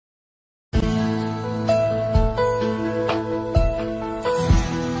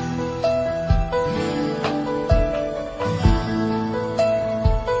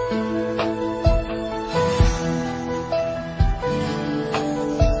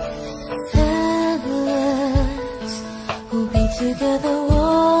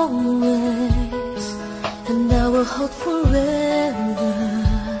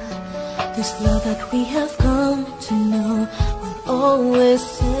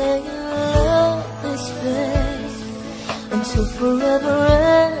for forever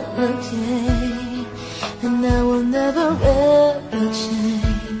and a day. And I will never ever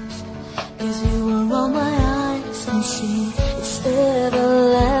change, 'cause you are all my eyes can see. It's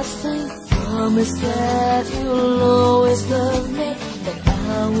everlasting. Promise that you'll always love me, that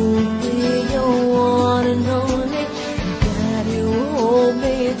I will be your one and only, and that you hold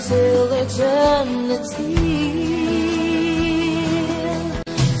me till eternity.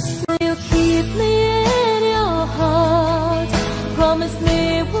 So you keep me in your heart. Promise me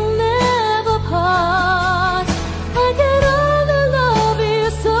we'll never part. I can only love you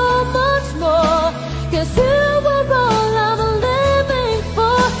so much more, 'cause you are all I'm living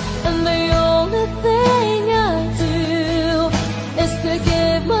for. And the only thing I do is to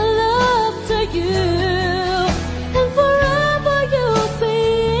give my love to you. And forever you'll be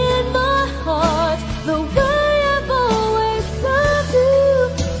in my heart, the way I've always loved you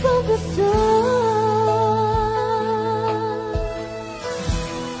from the start.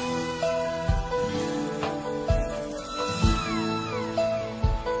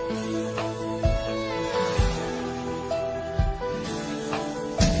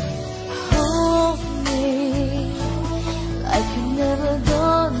 Hold me like you've never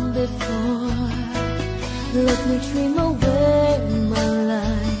done before. Let me dream away my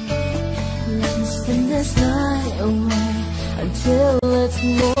life. Let me spend this night away until it's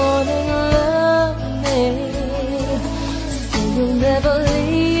morning. Love me, so you'll never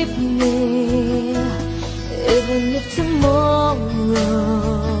leave me, even if tomorrow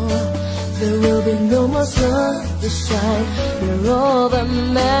there will be no more sun to shine. You're all that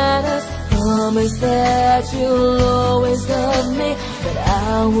matters. Promise that you'll always love me, that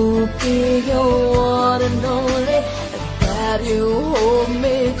I will be your one and only, and that you hold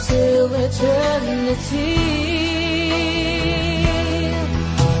me till eternity.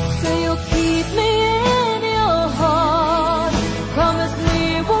 So you'll keep me in your heart. Promise me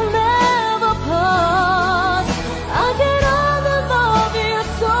we'll never part. I can only love you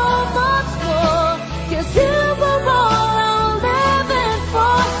so much more, 'cause you are all I'm living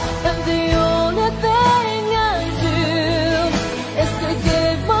for. And the only thing I do is to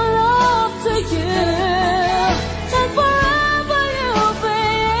give my love to you. And forever you'll be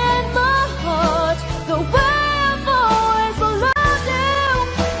in my heart, the way I've always loved you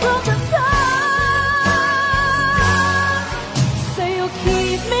from the start. So you'll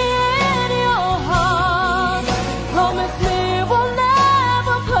keep me in your heart. Promise me we'll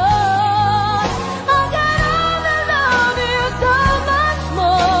never part. I can only love you so much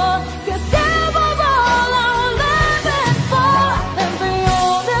more, 'cause you are all I'm living for. And the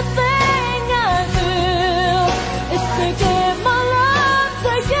only thing I do is to give my love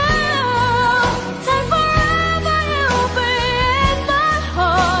to you. And forever you'll be in my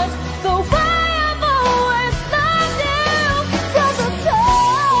heart, the way I've always loved you from the start.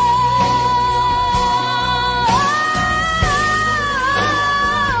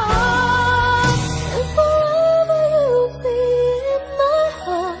 And forever you'll be in my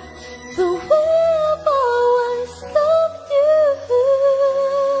heart, the way I've always loved you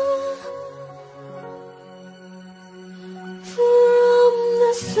from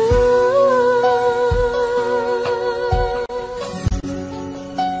the start.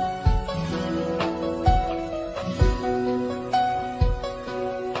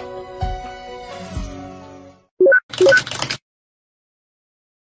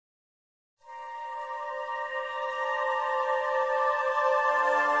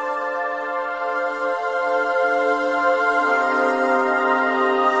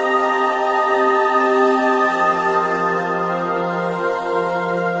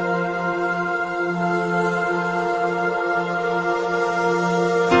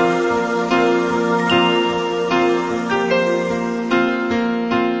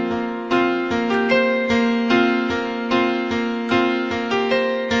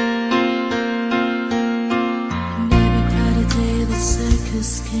 Never cried a day the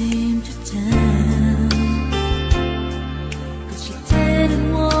circus came to town, but she didn't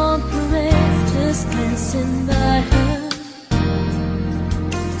want parades just passing by her.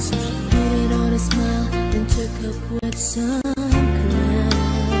 So she put it on a smile and took up with some clown.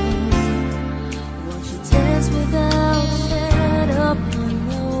 Won't you dance without a head up on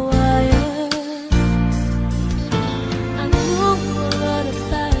the wire? I know a lot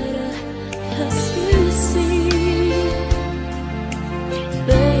about her, 'cause you see,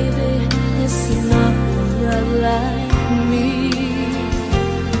 baby, it's not like me.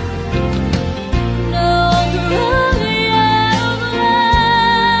 No, running out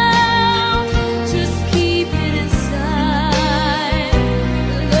loud, just keep it inside.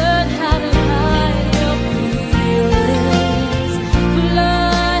 Learn how to hide your feelings.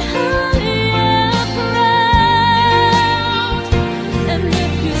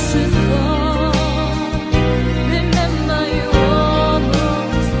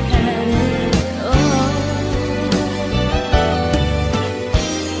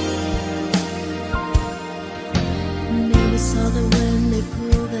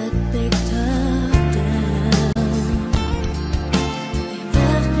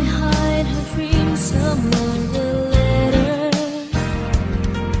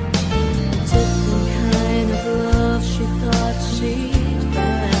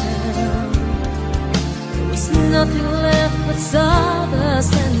 the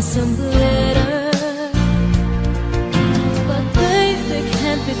sense of glitter, but baby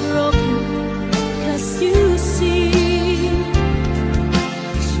can't be broken, 'cause you see,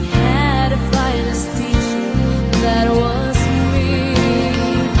 she had a finest teacher that was me.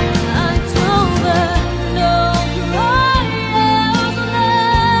 I told her, don't cry out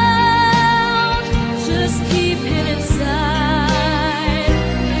loud, just keep it inside,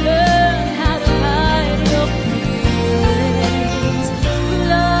 learn how to hide your feelings,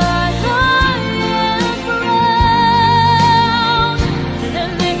 fly high and proud,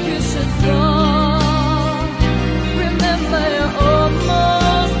 and if you should fall, remember you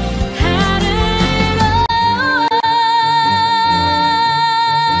almost had it all.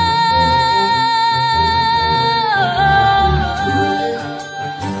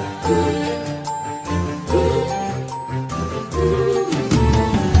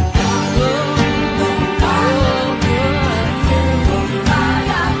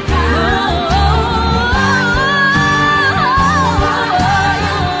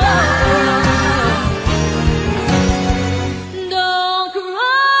 Don't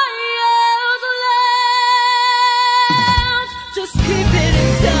cry out loud, just keep it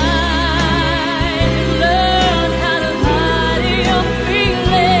inside, learn how to hide your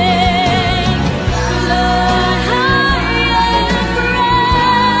feelings, fly high and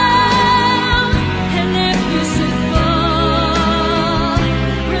proud, and if you should fall,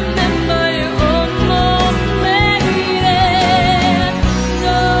 remember you almost made it.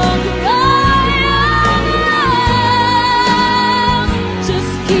 Don't cry out loud,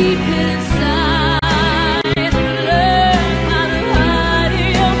 just keep it inside, learn how to hide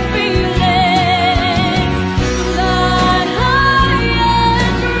your feelings, fly high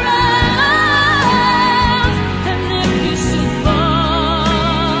and proud, and if you should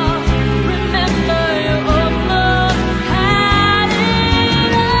fall, remember you almost had it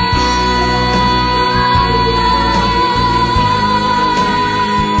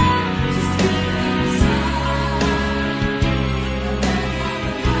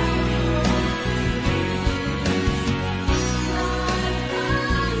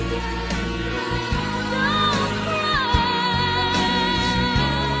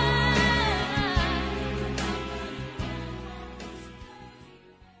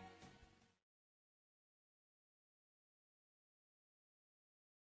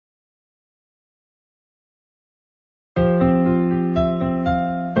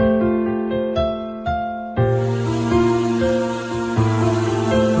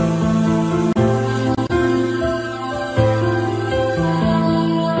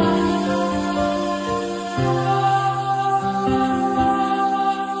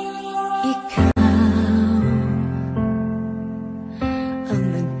ikaw ang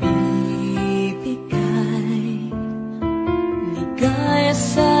nagbibigay ligaya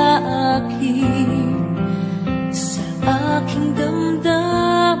sa akin, sa aking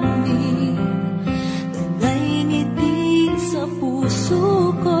damdamin, nangay ngiti sa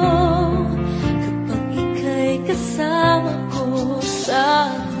puso ko kapag ika'y kasama ko sa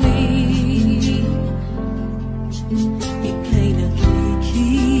tuwing ika'y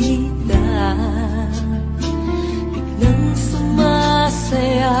nakikita, biglang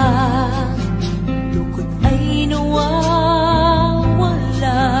sumasaya, lungkot ay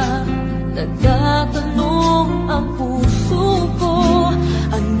nawawala, nagtatanong ang puso ko,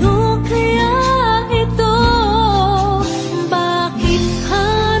 ano kaya ito? Bakit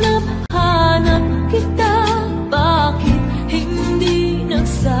hanap-hanap kita? Bakit hindi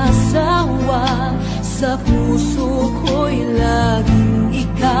nagsasawa? Sa puso ko'y laging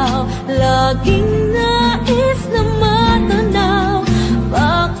ikaw, laging nais na matanaw.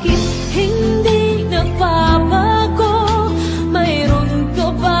 Bakit hindi nagbabago? Mayroon ka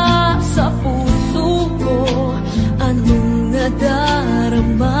ba sa puso ko? Anong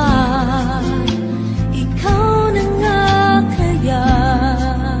nadarama? Ikaw na nga kaya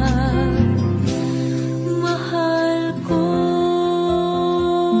mahal ko.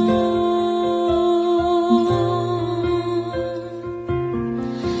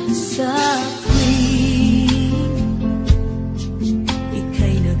 Sa tuwing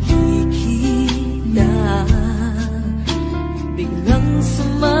ika'y nakikita, biglang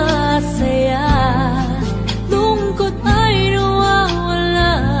sumasaya, lungkot ay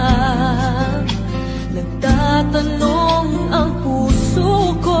nawawala, nagtatanong ang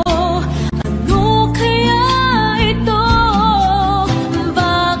puso ko, ano kaya ito?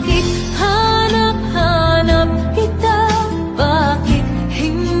 Bakit hanap-hanap kita? Bakit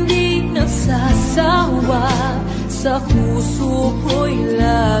hindi nagsasawa? Sa puso ko'y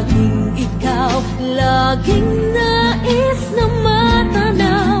laging ikaw, laging nais na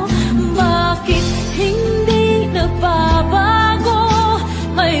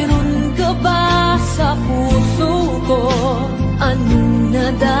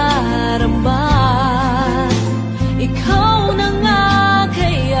nadarama. Ikaw na nga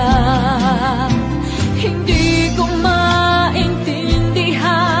kaya hindi ko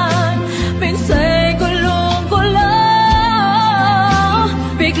maintindihan. Minsa'y gulong-gulo,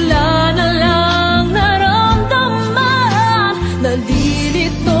 bigla na lang naramdaman.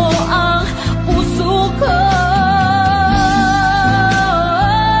 Nalilito ang puso ko.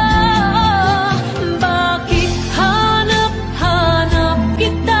 Bakit hanap-hanap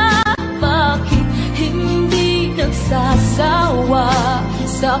kita? Bakit hindi nagsasawa?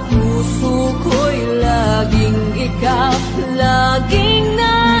 Sa puso ko'y laging ikaw, laging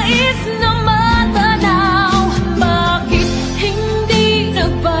nais na matanaw. Bakit hindi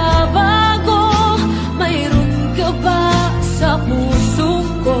nagbabago? Mayroon ka ba sa puso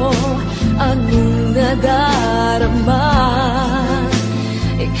ko? Anong nadarama?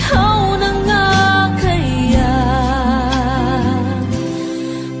 Ikaw na nga kaya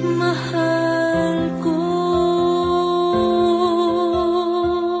mahal ko.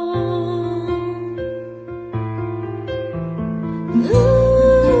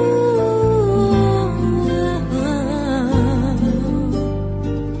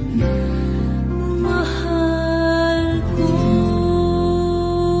 Mahal ko.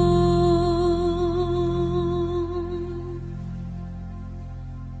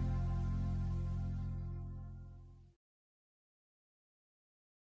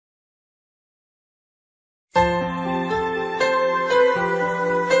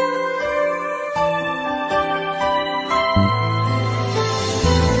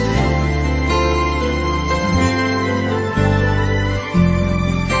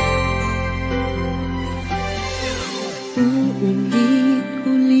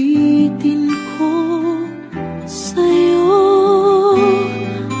 Ulit-ulitin ko sa'yo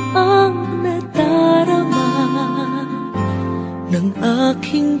ang nadarama ng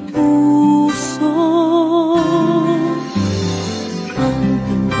aking puso. Ang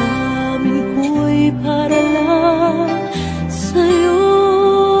damdamin ko'y para lang sa'yo.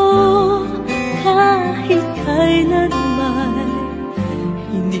 Kahit kailanman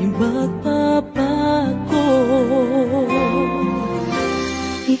hindi magbabago.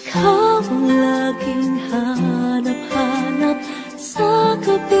 Ikaw ang laging hanap-hanap sa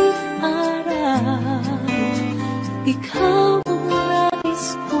gabing araw. Ikaw ang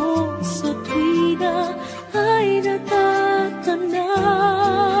nais ko sa tuwina ay natatanaw.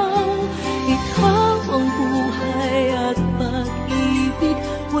 Ikaw ang buhay at pag-ibig,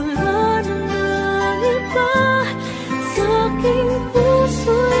 wala nang iba. Sa aking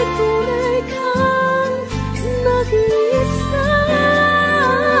puso'y tunay kang nag-iisa.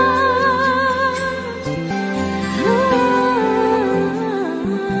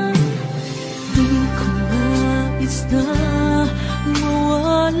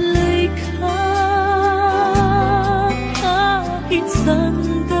 Mawalay ka kahit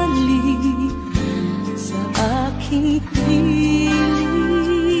sandali sa aking piling.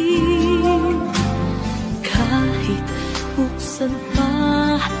 Kahit buksan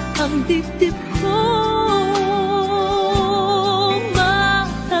pa ang dibdib ko,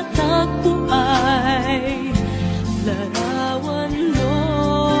 matatagpo ay larawan mo.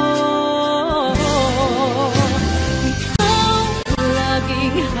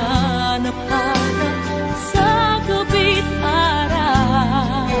 Hanap-hanap sa gabit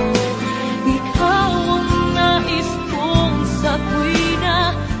araw. Ikaw ang nais kong sa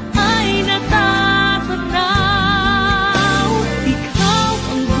tuwina ay natatanaw. Ikaw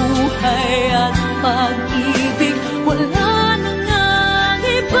ang buhay at pag-ibig, wala nang ang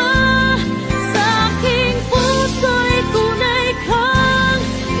iba. Sa aking puso'y tunay kang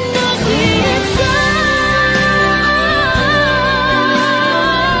nag-iisa.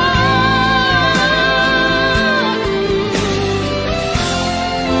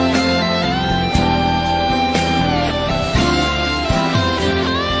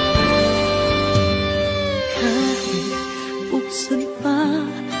 Buksan pa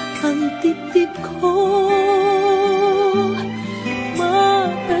ang dibdib ko,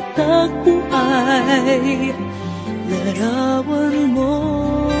 matatagpo ay larawan mo.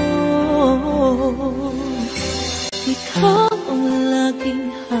 Ikaw ang laging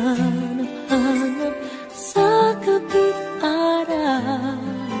hanap-hanap sa gabing araw.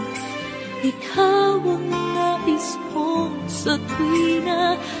 Ikaw ang nais kong sa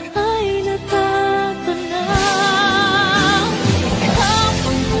tuwina ay natatanaw. Ikaw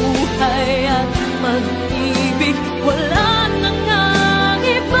ang buhay at pag-ibig, wala nang ang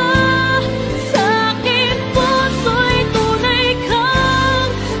iba. Sa aking puso'y tunay kang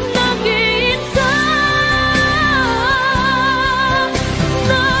nag-iisa.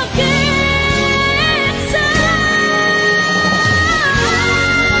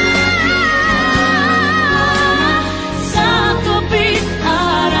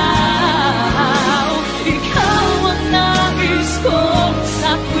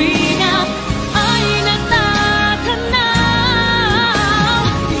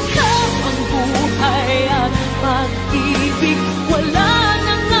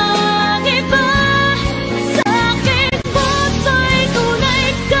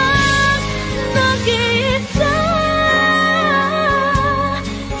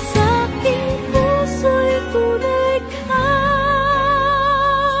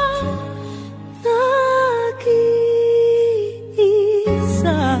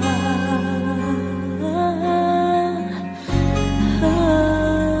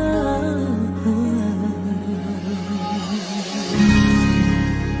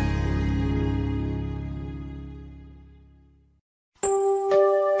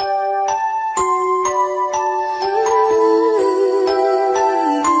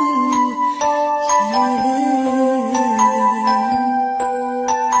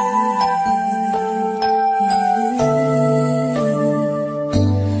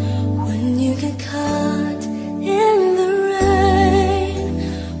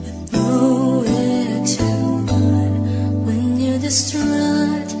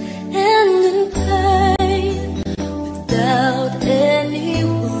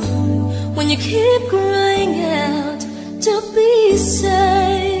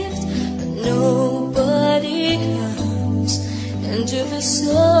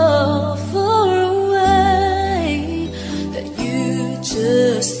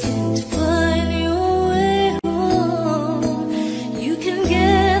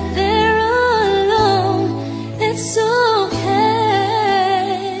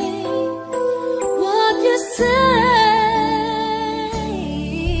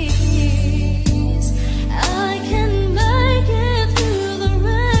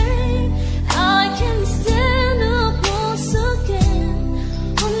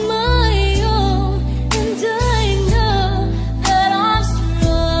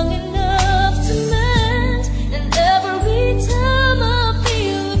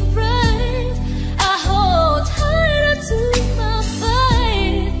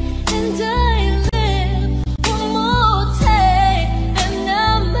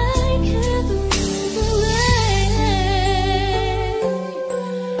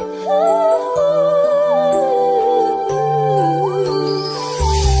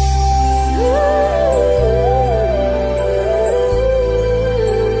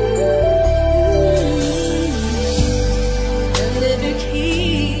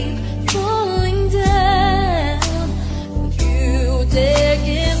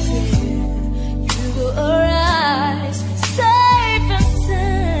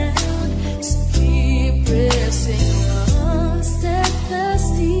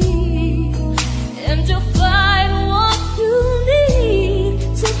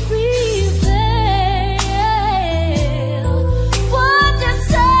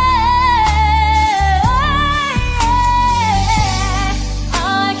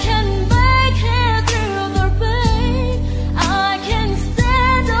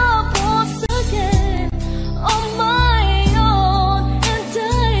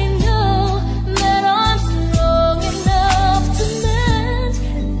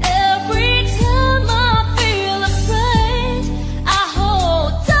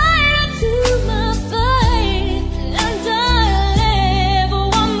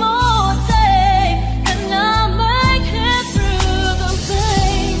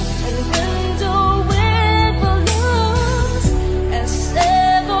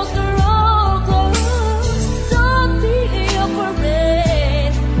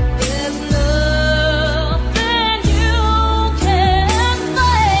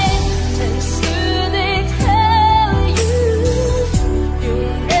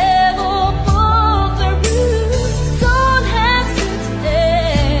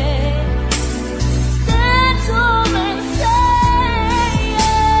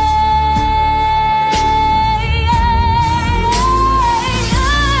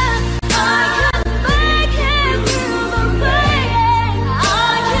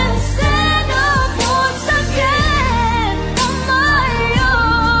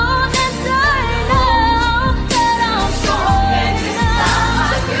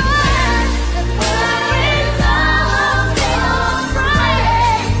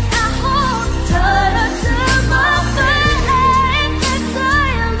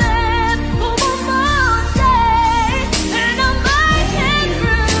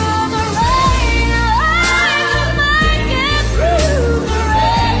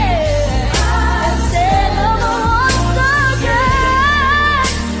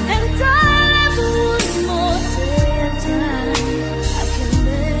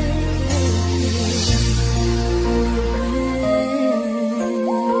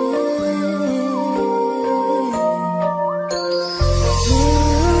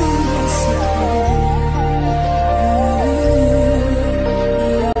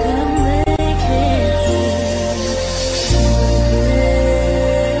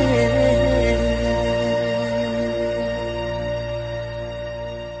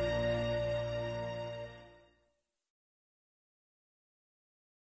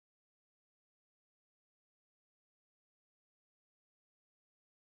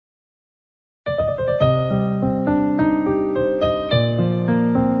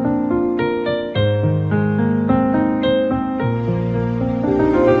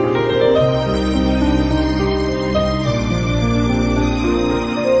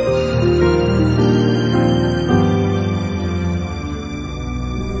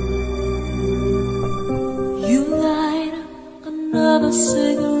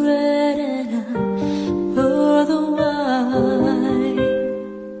 cigarette and I pour the wine.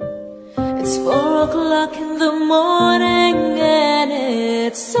 It's 4 o'clock in the morning and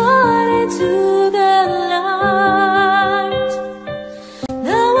it's starting to get light.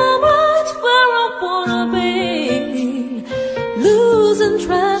 Now I'm right where I wanna be, losing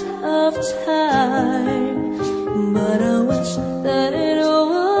track of time. But I wish that it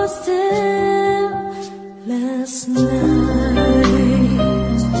was still last night.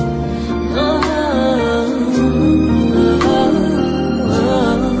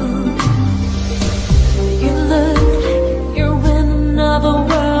 You look like you're in another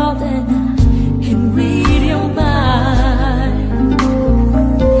world and I can read your mind.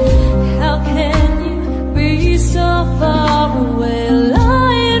 How can you be so far away,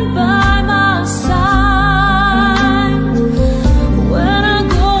 lying by my side? When I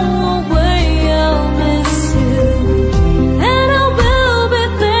go away, I'll miss you, and I will be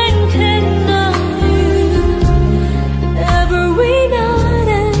thinking of you every night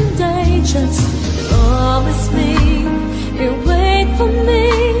and day. Just promise me you'll wait for me,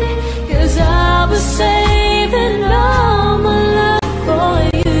 'cause I'll be saving all my love for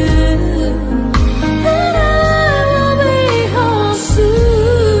you, and I will be home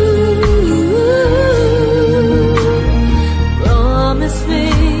soon. Promise me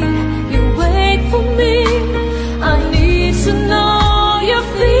you'll wait for me. I need to know you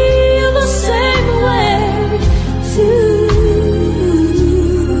feel the same way too.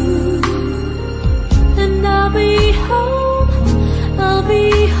 And I'll be home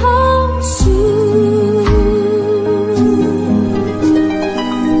soon.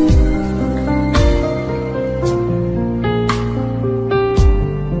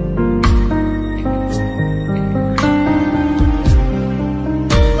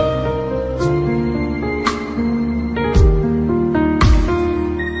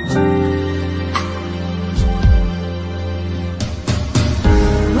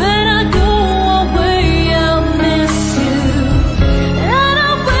 When I go away, I'll miss you, and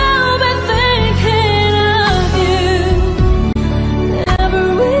I will be thinking of you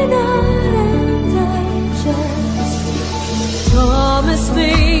every night and day. Just promise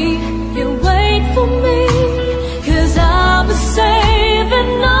me you'll wait for me, 'cause I'll be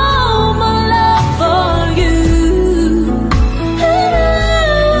saving all my love for you, and I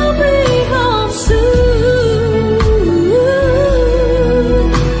will be home soon.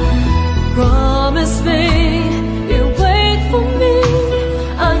 Promise me you'll wait for me.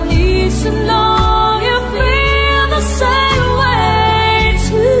 I need to know you feel the same way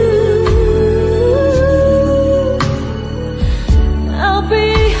too. I'll be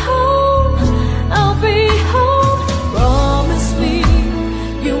home. Promise me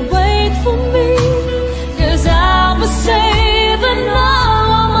you'll wait for me, 'cause I'll be saving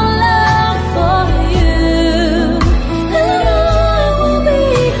all my love for you, and I will be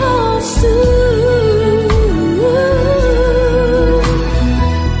home soon.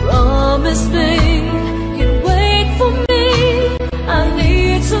 Promise me you'll wait for me. I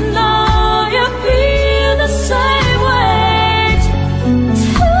need to know you feel the same way too.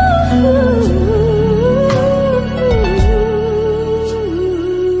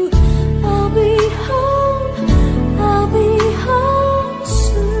 I'll be home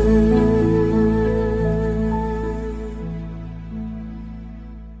soon.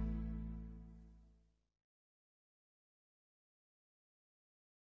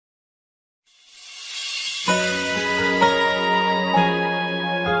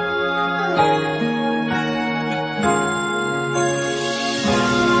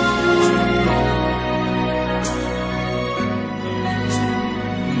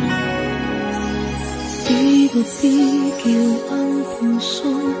 Di ko tigil ang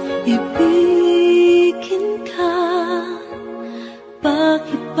pusong ibigin ka.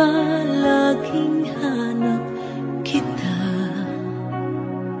 Bakit ba laging hanap kita?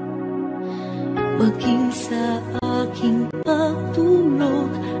 Maging sa aking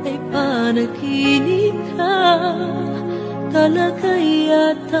pagtulog ay panaginip ka. Talaga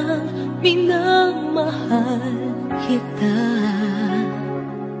yatang minamahal kita.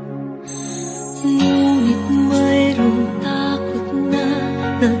 Ngunit mayroong takot na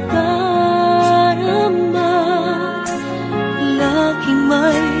nadarama. Laging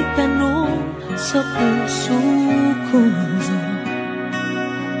may tanong sa puso ko.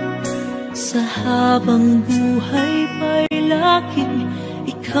 Sa habang buhay pa'y laging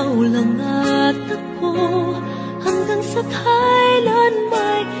ikaw lang at ako, hanggang sa kailan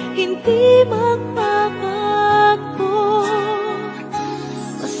may hindi magbabago.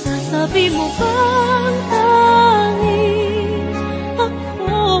 Masasabi mo bang tanging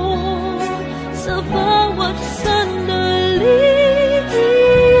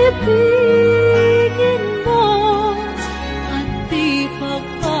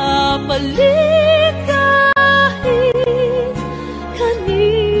magpapalit kahit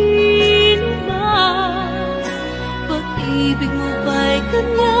kanino man. Pag-ibig mo ba'y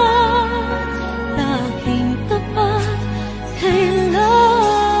ganyan, laging tapat,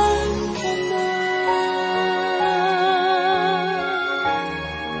 kailan pa man.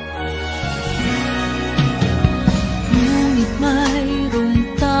 Ngunit mayroong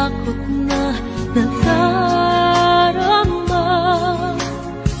takot na nadarama,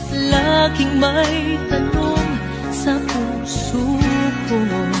 laging may tanong sa puso ko.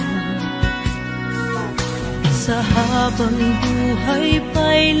 Sa habang buhay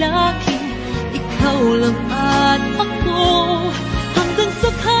pa'y laging ikaw lang at ako, hanggang sa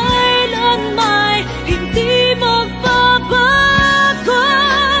kailan may hindi magbabago.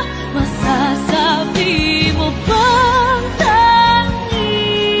 Masasabi mo bang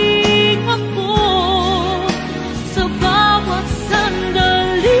tanging ako sa bawat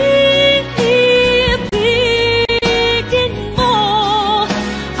sandali ibigin mo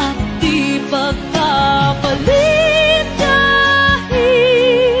at di pagpapalit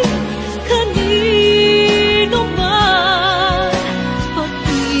kahit kanino man.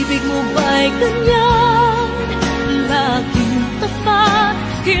 Pag-ibig mo ba'y ganyan, laging tapat,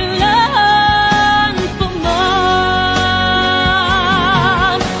 kailan pa man.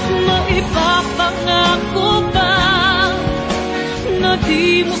 Maipapangako ba na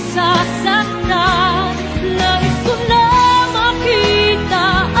di mo sasaktan? Nais ko na makita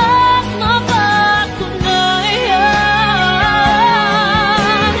at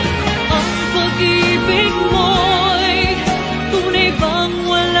mapatunayan ang pag-ibig mo'y tunay bang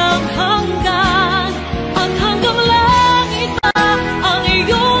walang hanggan, at hanggang langit pa ang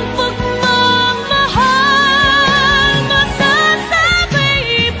iyong pagmamahal. Masasabi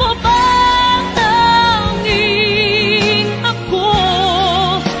mo bang tanging ako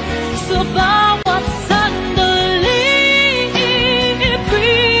sa bawat sandali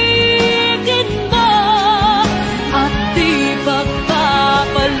ibigin mo at di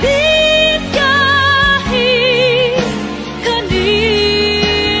pagpapalit kahit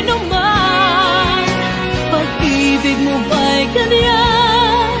kanino man. Pag-ibig mo ba'y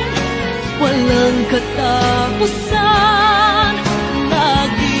ganyan, walang katapusan,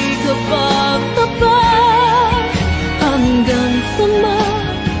 lagi ka bang tapat hanggang sa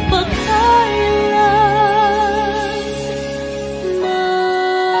mapagkailan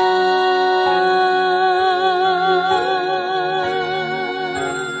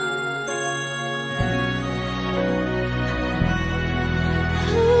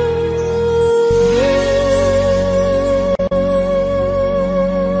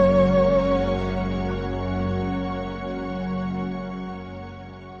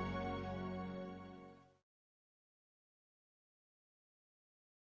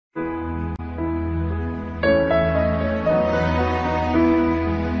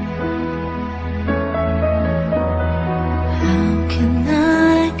How can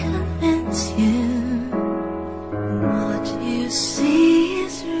I convince you what you see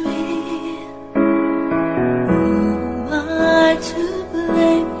is real? Who am I to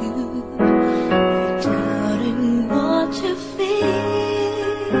blame you? You're doubting what you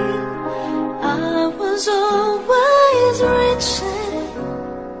feel. I was always reaching,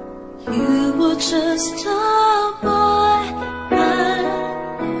 you were just a boy I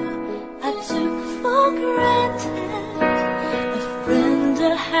knew I took for granted, a friend I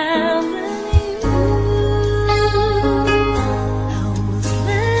have in you. I was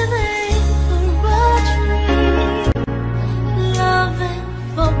living for a dream, loving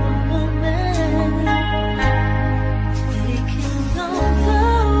for a moment, taking on the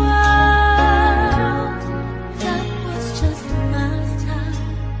world. That was just my time.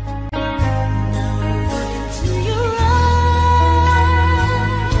 Now I'm looking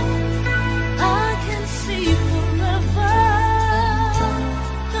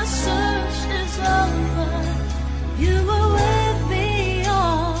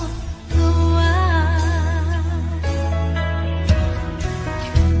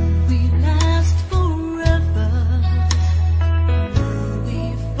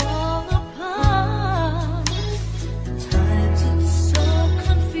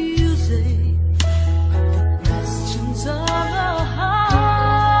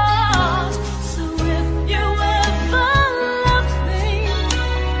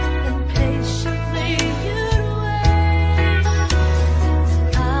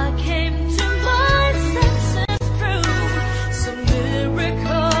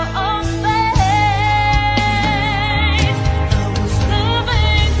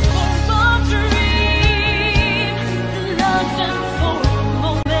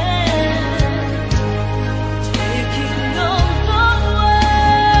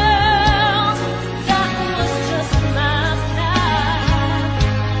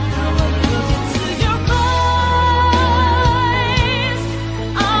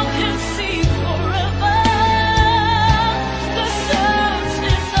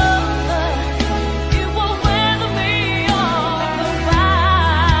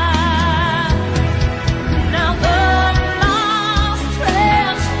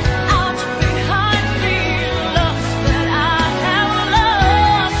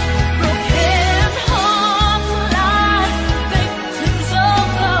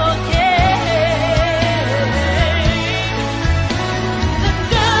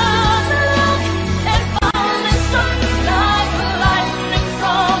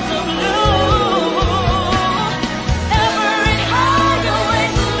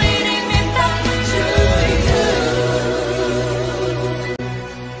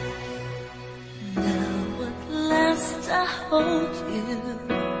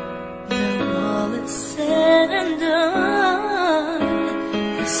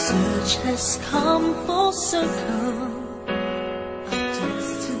has come full circle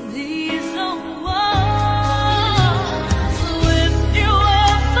just to these old walls. So if you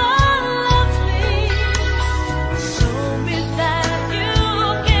ever loved me, show me that you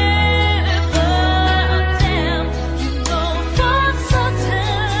give a damn. You know for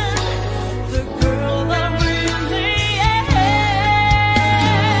certain the girl I really am.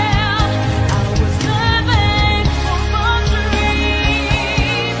 I was living for a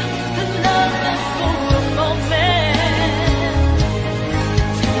dream and loving for a moment,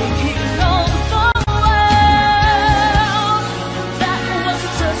 taking on the world. That was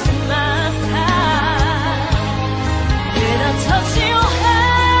just my style. When I touch your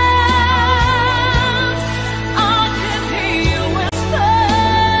hand, I can hear you whisper,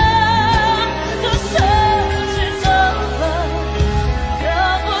 the search is over.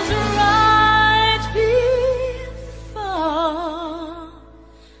 Love was right before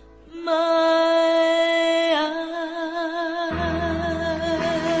my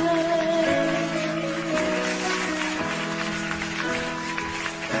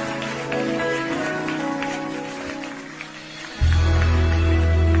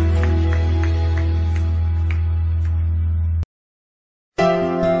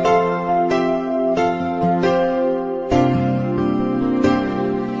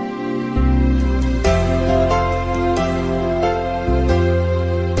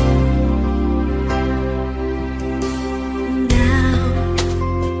now,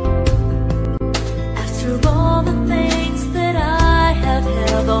 after all the things that I have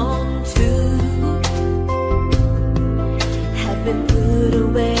held on to, have been put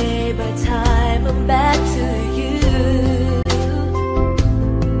away by time, I'm back to you.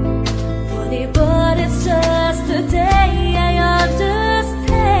 Funny, but it's just a day I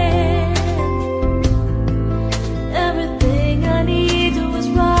understand. Everything I need was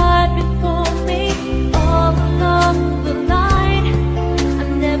right before me, all along the line. I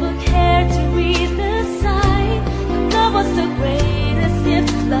never cared to read the sign. Love was the greatest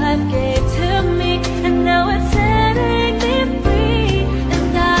gift life gave to me, and now it's setting me free.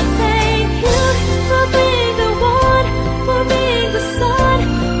 And I thank you for being the one, for being the sun,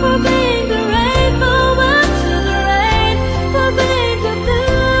 for being the rainbow after the rain, for being the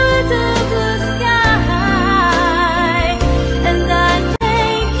blue of the sky. And I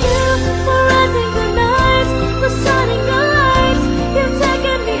thank you for ending the night, for shining the lights. You've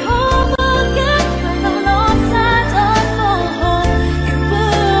taken me home again when I lost sight of home. You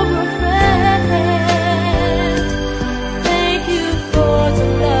were a friend. Thank you for the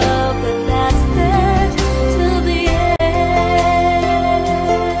love that lasted till the end.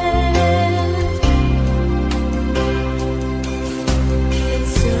 And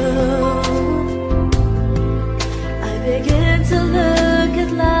so I begin to look at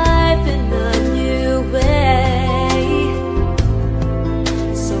life in a new way,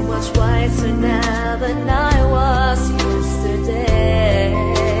 so much wiser now than I was yesterday.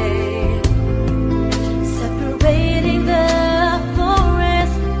 Separating the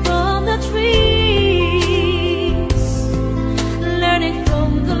forest from the trees, learning from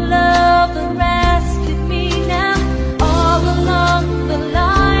the love that rescued me now, all along the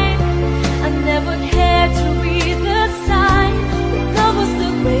line. I never cared to read the sign, but love was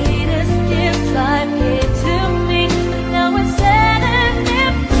the greatest gift life gave to me, and now it's setting me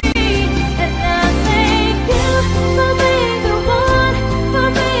free. And I thank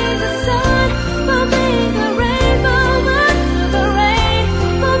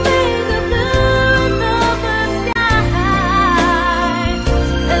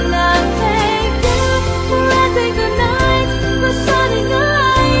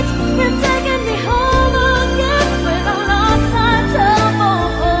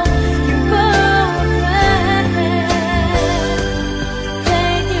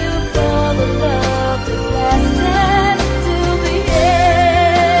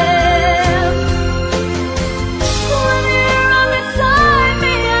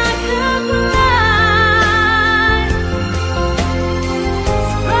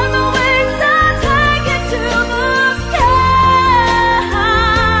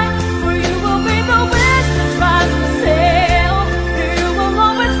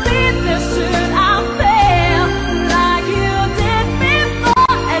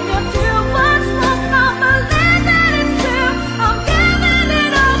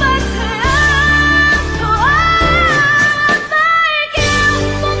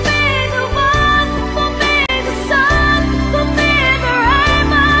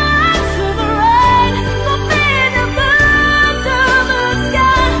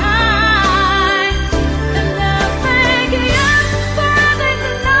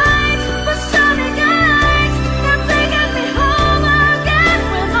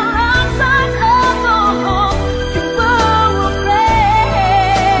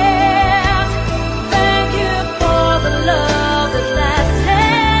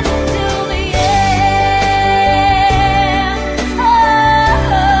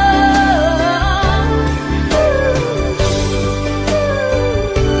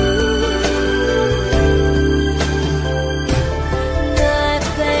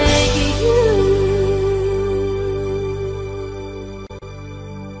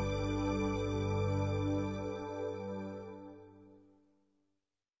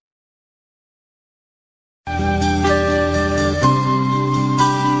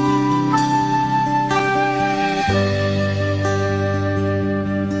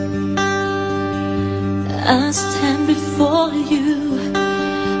I stand before you,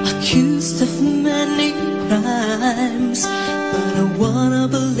 accused of many crimes, but I wanna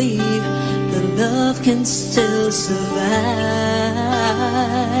believe that love can still survive.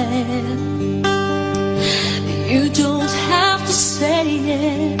 You don't have to say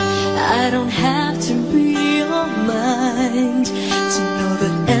it, I don't have to read your mind to know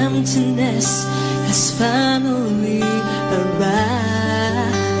that emptiness has finally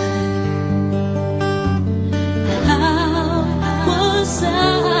arrived. How was I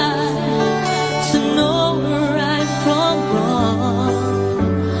to know right from wrong?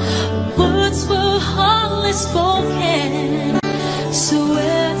 Words were hardly spoken, so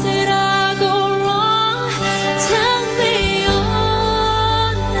where did I go wrong? Tell me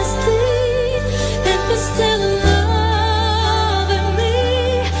honestly, if you're still loving me,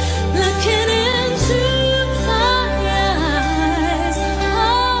 looking into my eyes,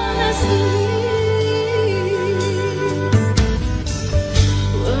 honestly.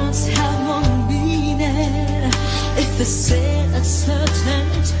 Words have one meaning if they're said at certain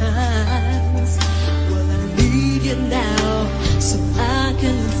times. Well, I need you now so I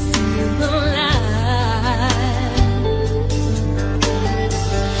can feel alive.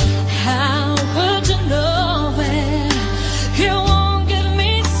 How would you know it? You won't give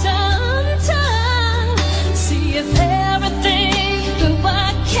me some time. See if everything could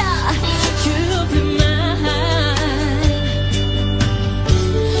work out, you'll be mine.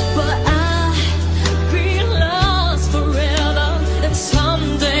 But I've been lost forever, and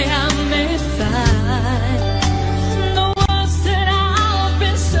someday I may find the words that I've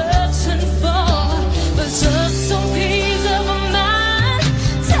been searching for, but just some peace of mind.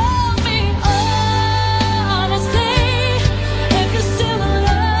 Tell me honestly, if you're still in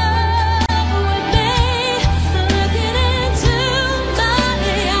love with me, looking into my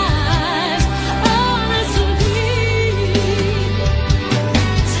eyes, honestly.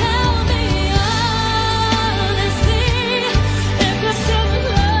 Tell me honestly, if you're still in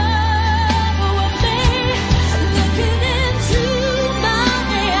love with me, looking into my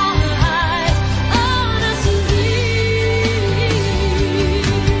eyes, honestly.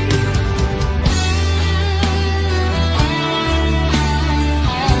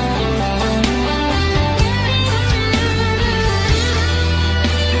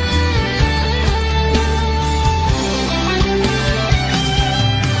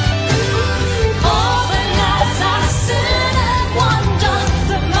 All the nights I sit and wonder,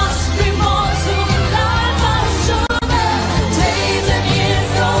 there must be more to life, I'm sure. Days and years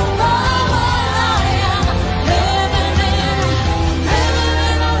go by while I am living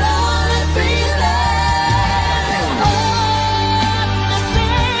in a lonely feeling.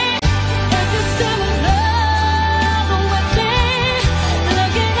 Honestly, if you're still in love with me,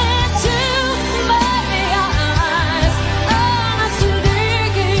 looking into my eyes, honestly,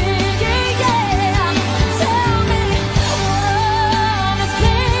 yeah. Tell me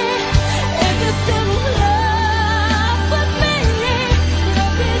honestly, if you're still in love with me,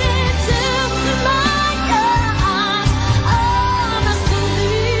 looking into my eyes, honestly.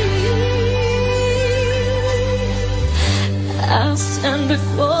 I'll stand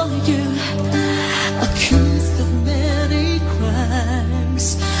before you, accused of many crimes,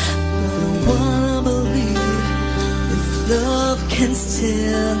 but I wanna believe if love can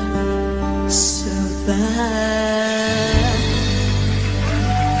still survive.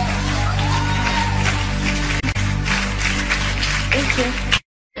 Thank you.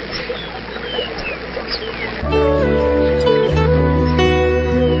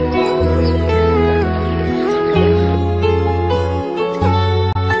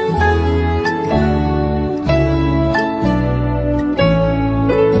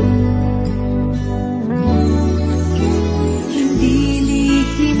 Hindi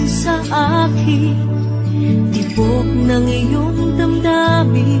lihim sa akin, tibok ng iyong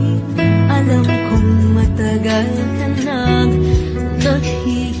damdamin. Alam kong matagal ka nang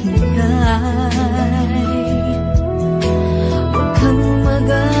naghihintay. Huwag kang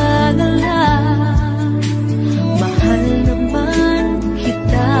mag-alala, mahal naman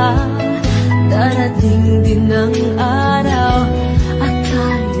kita. Darating din ang araw at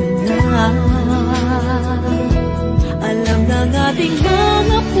tayo na. Alam ng ating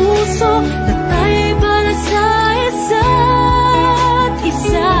mga puso na tayo'y para sa isa't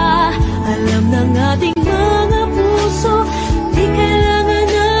isa. Alam ng ating mga puso, di kailangan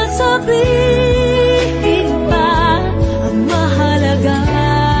na sabihin pa. Ang mahalaga,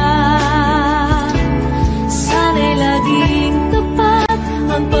 sana'y laging tapat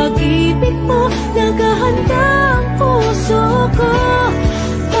ang pag-ibig mo. Naghahanda ang puso ko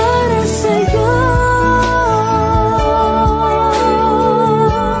para sa'yo.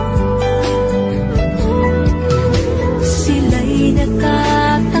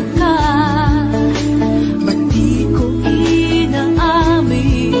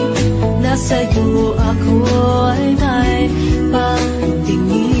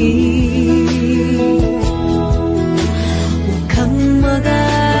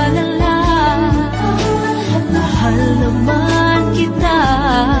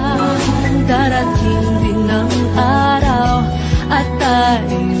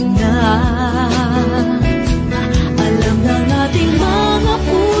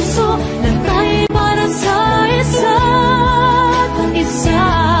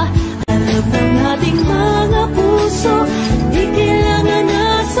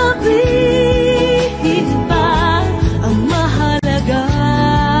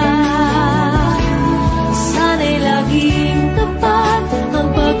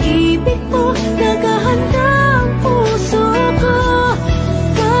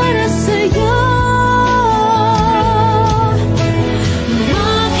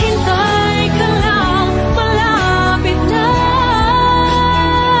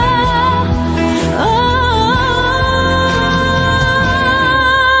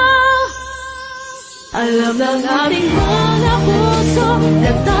 Alam ng ating mga puso na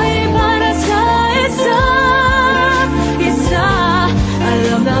tayo'y para sa isa't isa.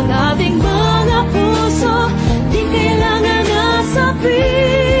 Alam ng ating mga puso, di kailangan na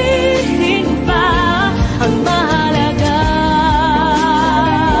sabihin pa. Ang mahalaga,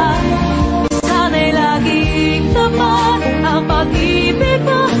 sana'y laging tapat ang pag-ibig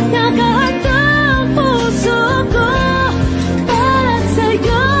mo. Nakahanda ang puso ko para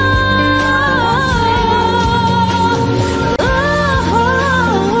sa'yo.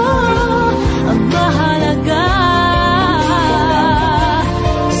 Ang mahalaga,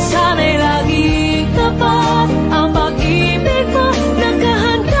 sana'y laging tapat ang pag-ibig mo.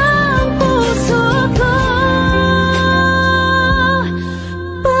 Nakahanda ang puso ko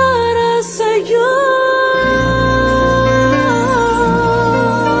para sa'yo.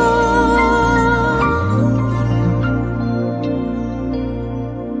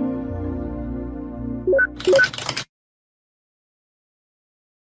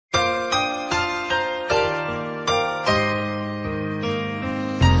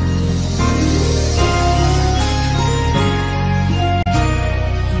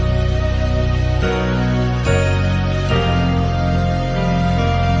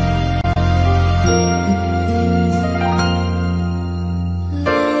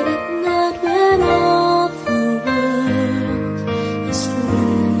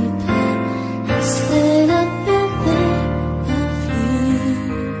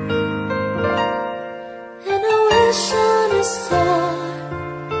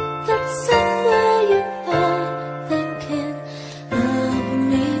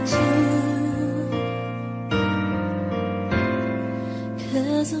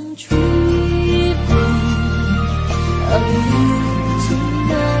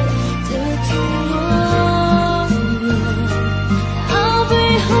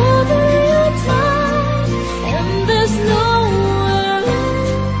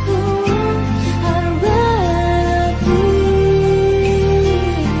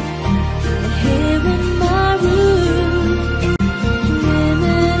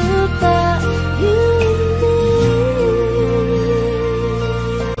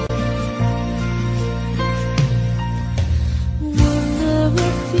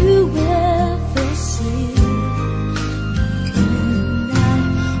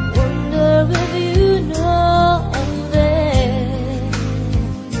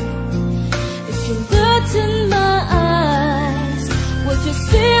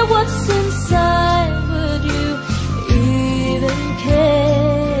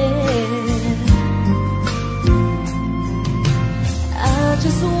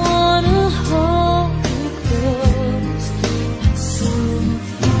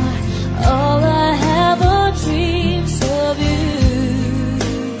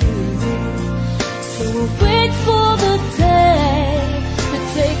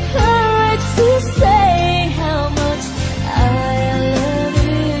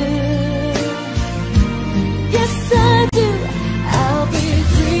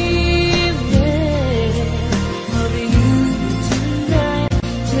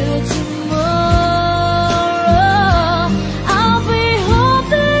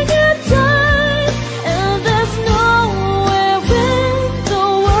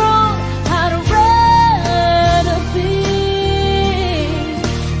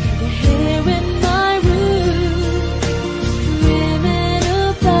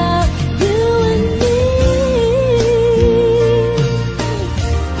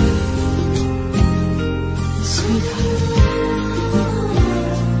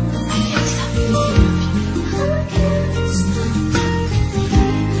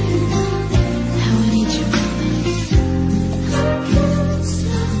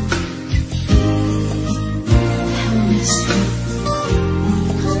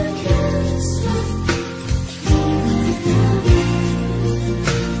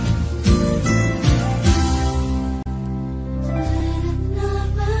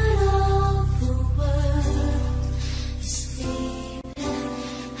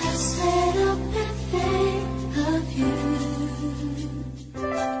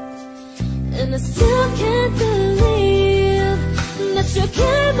 And I still can't believe that you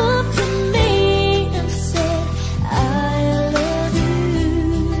came up to me and said, I love you,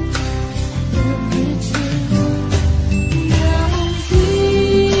 I love you too. Now I'm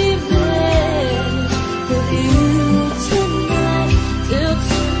dreaming with you tonight till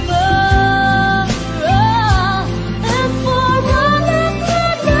tomorrow, and for all of the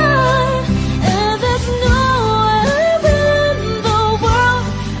night. And there's nowhere in the world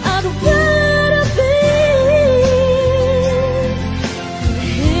I'd rather be.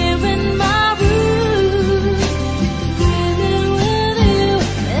 Here in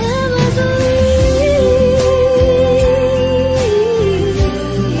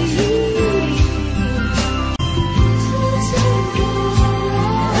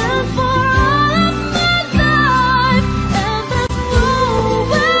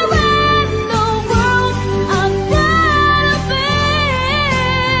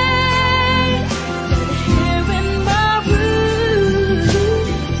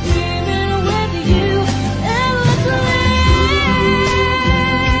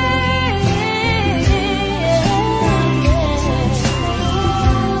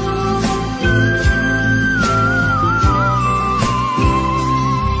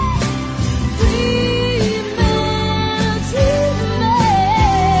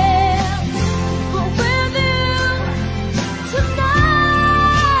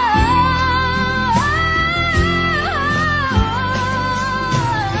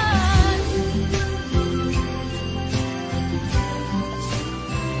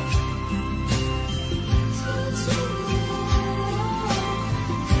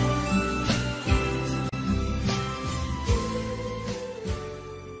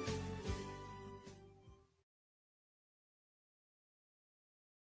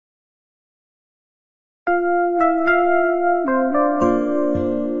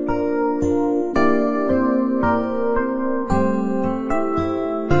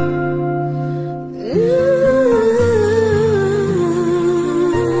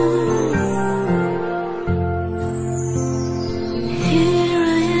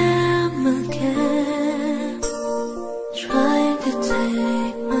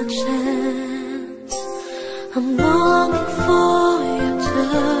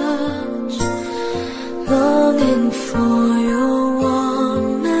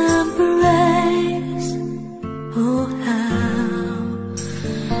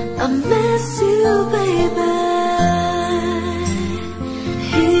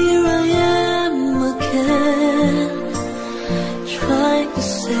to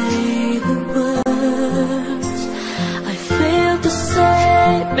say the words I failed to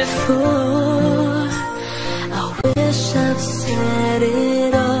say before. I wish I've said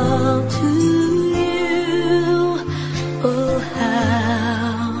it all to you. Oh,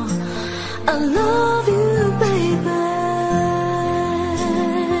 how I love you, baby.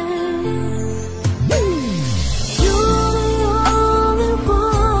 You're the only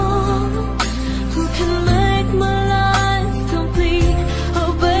one who can make my life complete.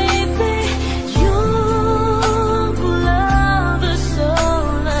 Oh, baby, your love is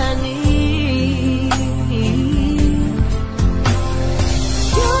all I need.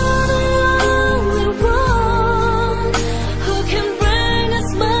 You're the only one who can bring a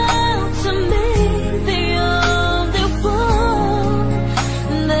smile to me. The only one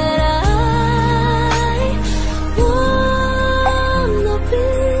that I wanna be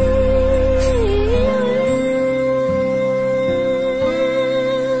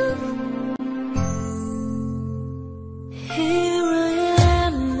with. Here I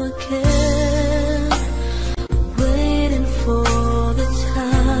am again, waiting for the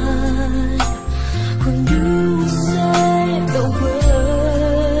time when you will say the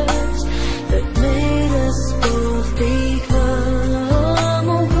words that made us both become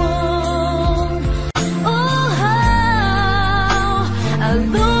one. Oh, how I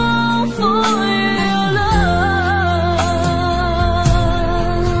long for your love.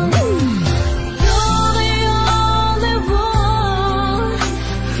 You're the only one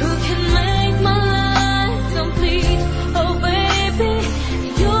who can make my life complete. Oh, baby,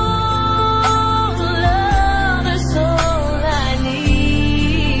 your love is all I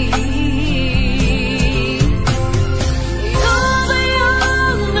need. You're the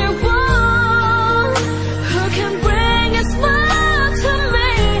only one who can bring a smile to me.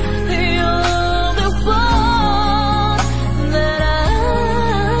 The only one that I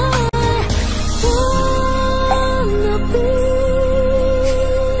wanna be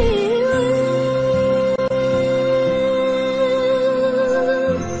with.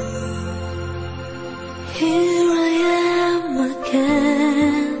 Here I am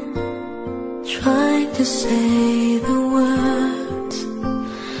again, trying to say the words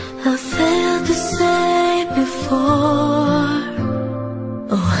I failed to say before.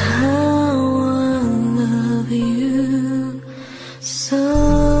 Oh, how I love you so.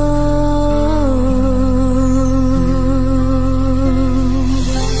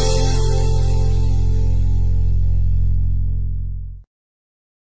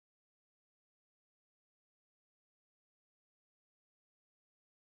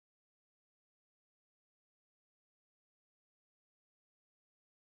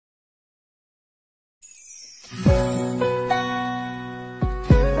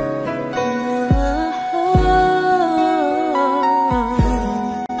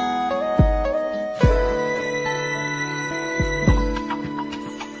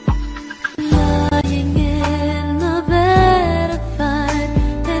 Lying in the bed, I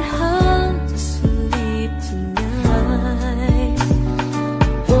find it hard to sleep tonight.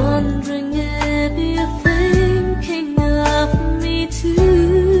 Wondering if you're thinking of me too.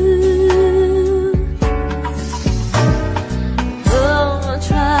 Though I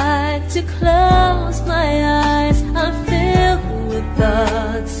try to close my eyes, I'm filled with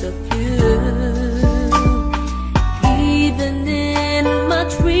thoughts of you. Even in my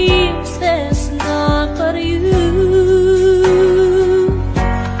dreams, there's none but you.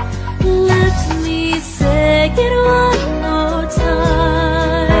 Let me say it one more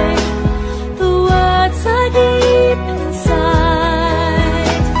time. The words I keep inside.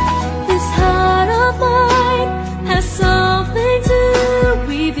 This heart of mine has something to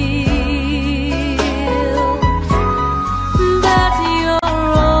reveal. That you're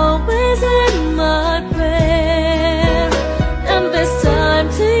always in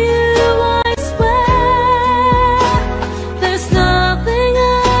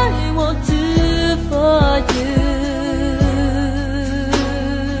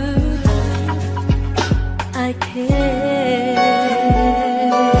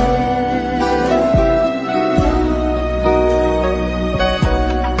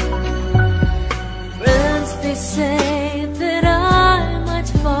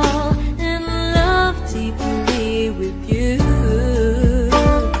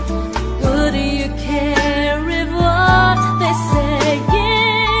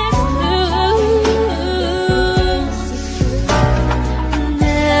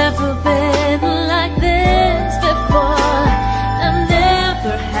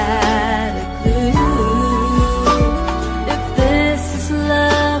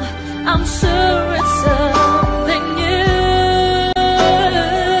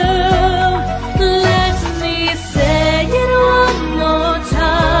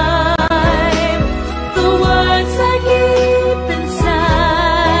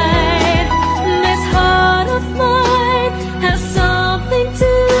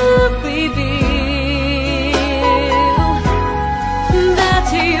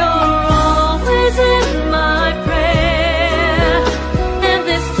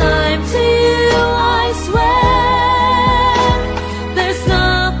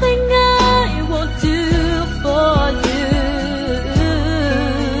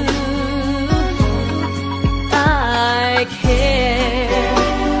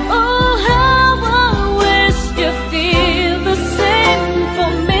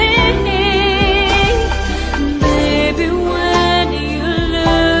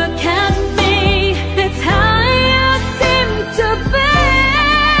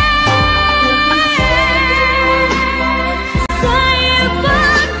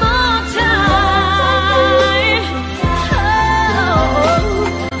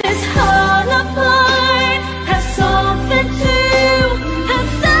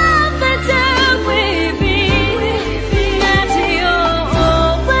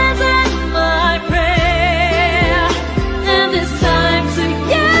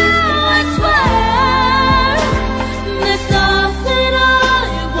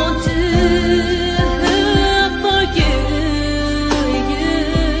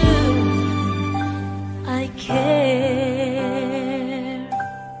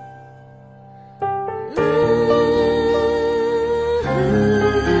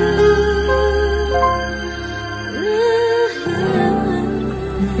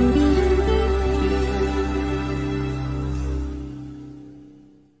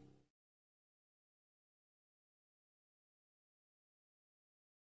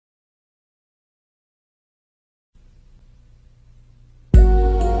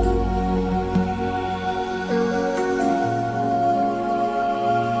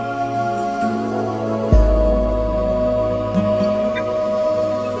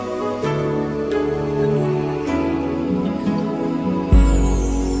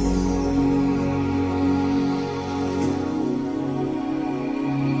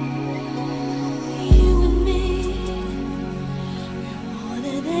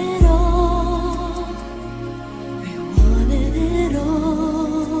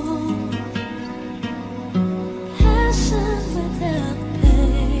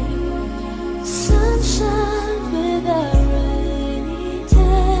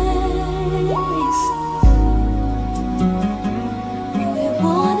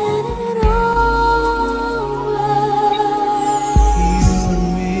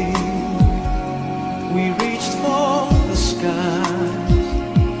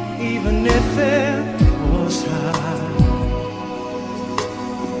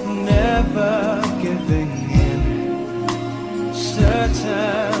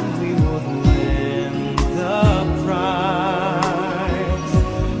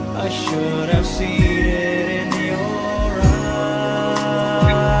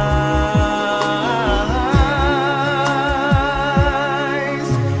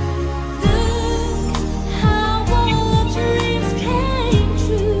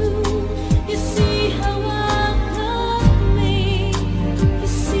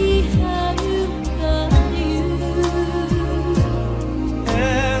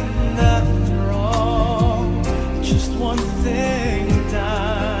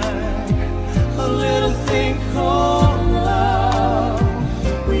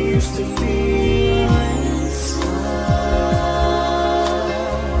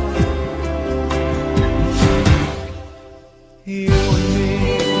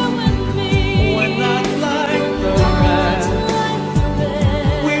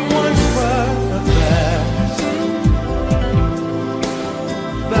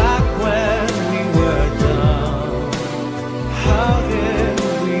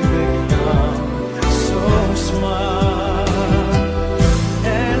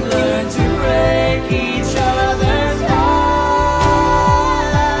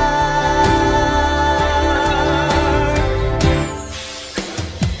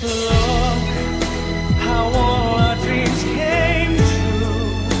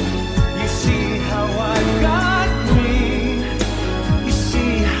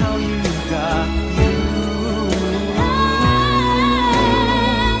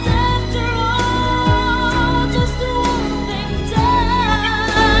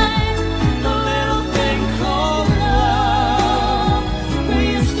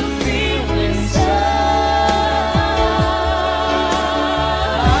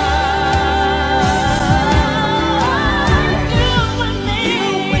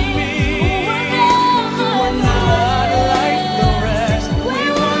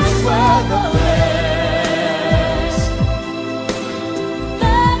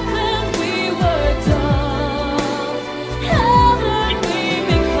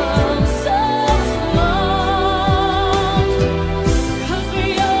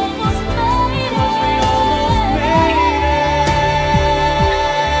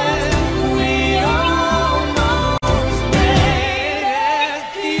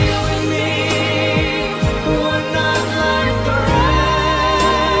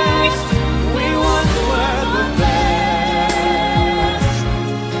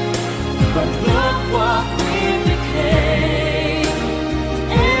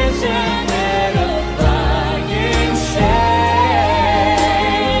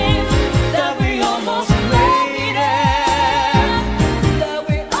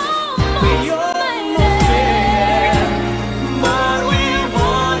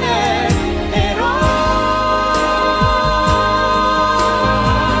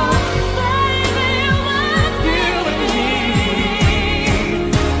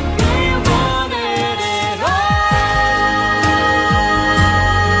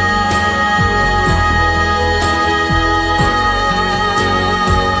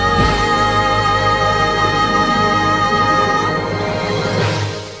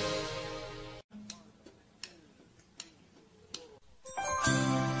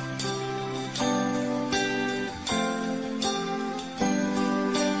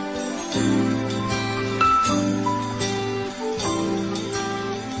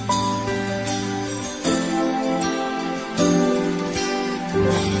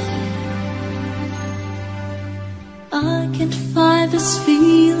can't fight this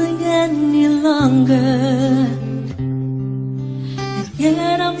feeling any longer, and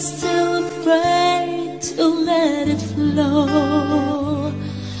yet I'm still afraid to let it flow.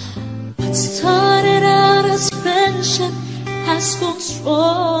 What started out as friendship has grown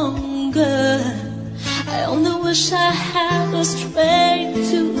stronger. I only wish I had the strength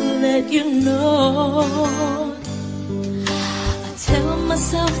to let you know. I tell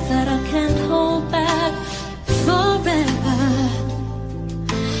myself that I can't hold back forever.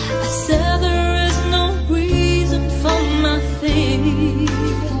 I said there is no reason for my fear,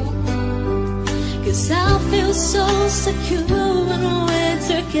 'cause I feel so secure when we're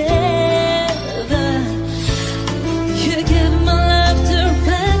together. You give my life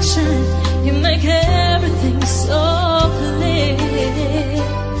direction, you make everything so clear.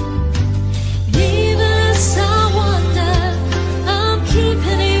 Even as I wonder, I'm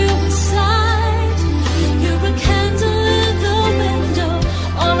keeping you inside. You're a candle in the window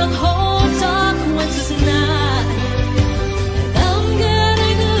on a cold dark winter's night, and I'm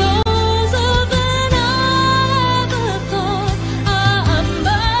getting closer than I ever thought I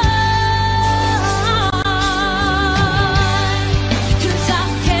might. 'Cause I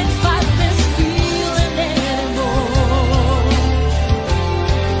can't fight this feeling anymore.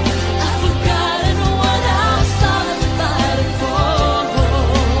 I've forgotten what I started fighting for,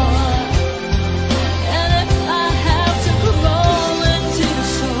 and if I have to crawl into the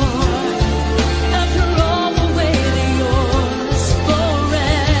shore, after all the way to yours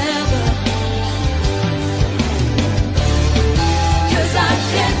forever. 'Cause I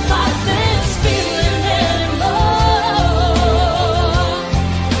can't fight this feeling anymore.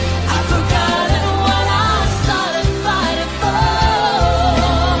 I've forgotten what I started fighting for,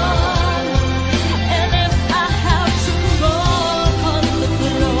 and if I have to roll on the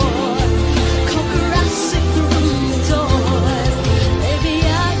floor, come crashing through your doors, maybe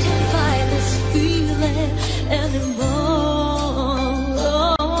I can fight this feeling anymore.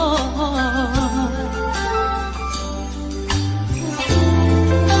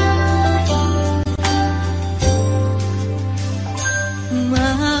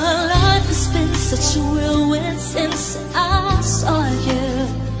 My life has been such a whirlwind since I saw you.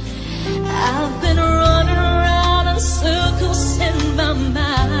 I've been running around in circles in my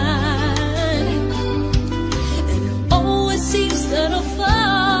mind, and it always seems that I'll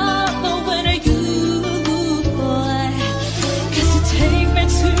follow when you, boy, 'cause you take me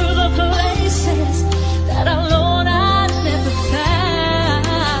to the places that I thought I'd never find.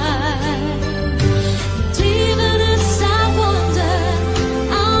 And even as I wonder,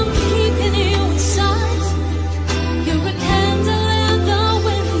 I'm keeping you inside. You're a candle in the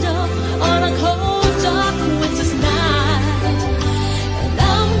window on a cold dark winter's night, and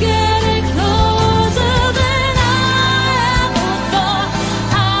I'm getting closer than I ever thought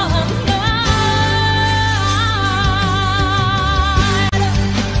I might.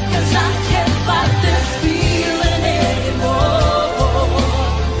 'Cause I can't fight this feeling anymore.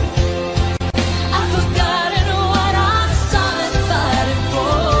 I've forgotten what I started fighting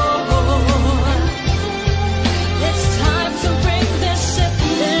for. It's time to bring this ship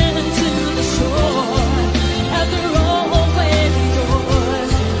into the shore, after all the way to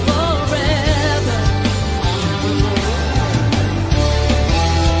yours forever.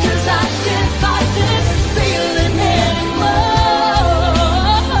 'Cause I can't fight this feeling anymore.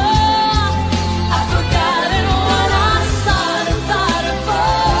 I've forgotten what I started fighting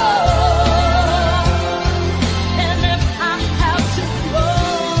for, and if I have to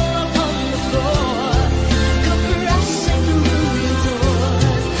roll upon the floor, come crashing through your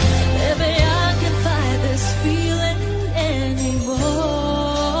doors, maybe I can fight this feeling anymore.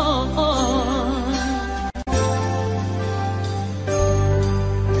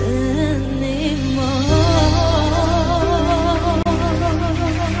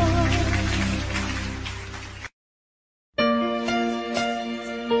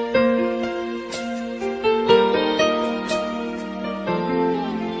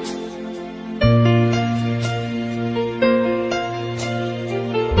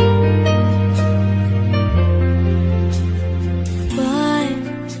 Why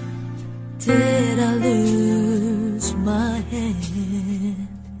did I lose my hand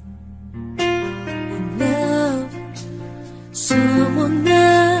and love someone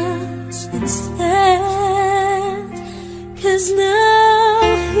else instead? 'Cause now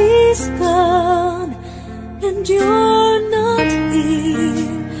he's gone and you're not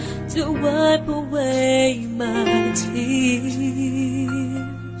here to wipe away my tears.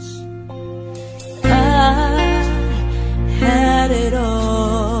 I had it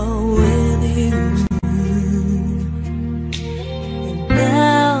all with you.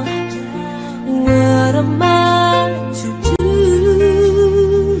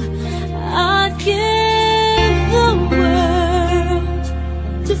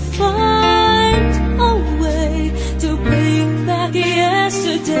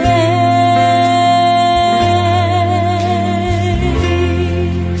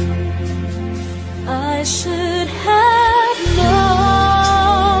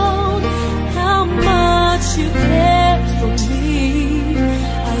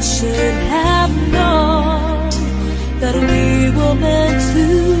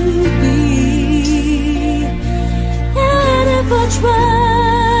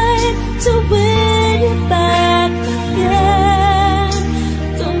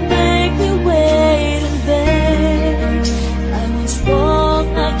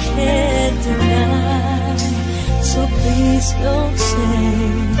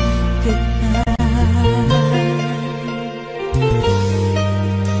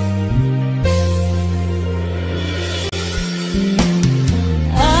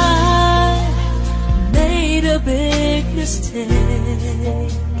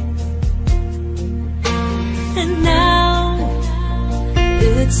 And now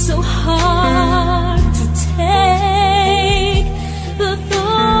it's so hard to take the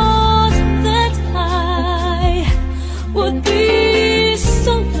thought that I would be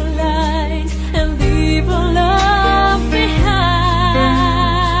so blind and leave a love behind.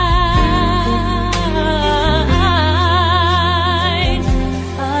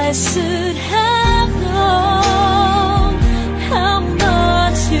 I should have known how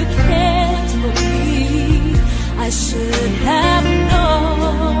much you cared for me. I should have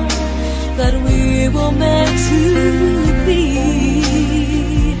known that we were meant to be.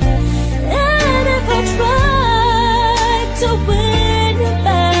 And if I tried to win you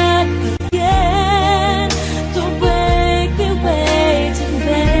back again, don't make me wait in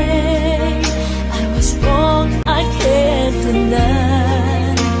vain. I was wrong, I can't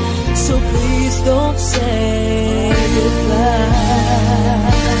deny. So please don't say goodbye.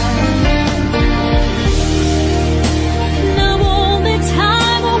 Now only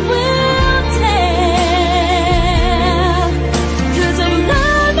time will tell, 'cause I've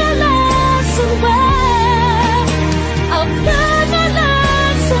learned my lesson well. I've learned my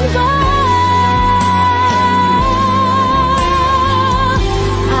lesson well.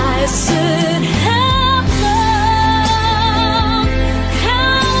 I should have known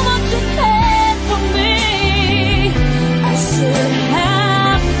how much you cared for me. I should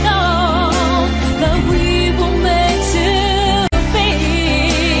have known that we were meant to be.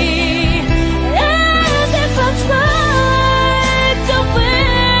 And if I tried to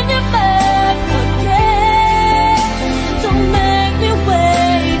win you back again, don't make me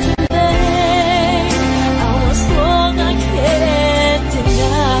wait in vain. I was wrong, I can't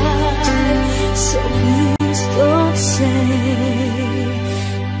deny. So please don't say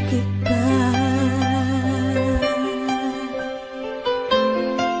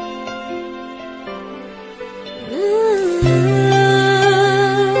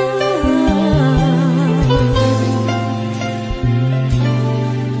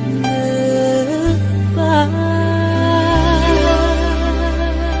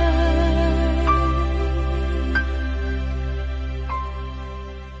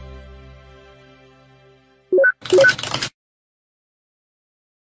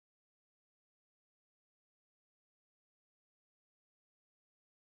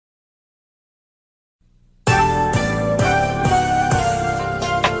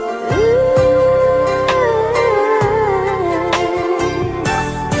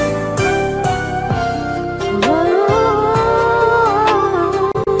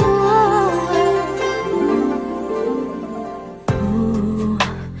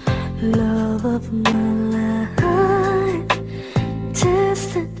love of my life,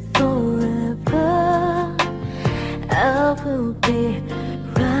 tested forever. I will be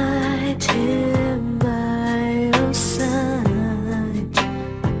right here by your side.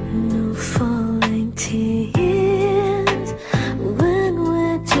 No falling tears when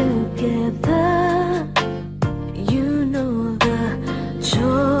we're together. You know the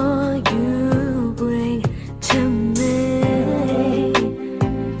joy you bring to me.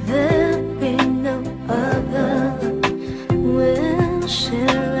 There'll be no other. We'll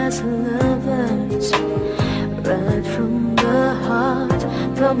share as lovers, right from the heart,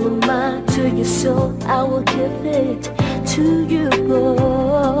 from my mind to your soul. I will give it to you,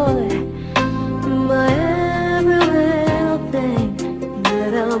 boy. My every little thing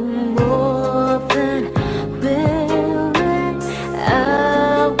that I'm more than willing,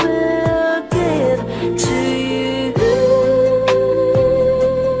 I will give to you.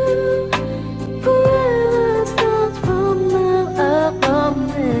 Forever starts from now, I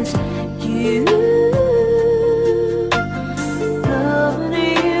promise you.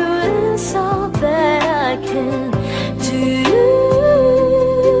 Loving you is all that I can do.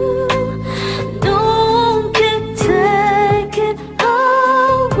 No one can take it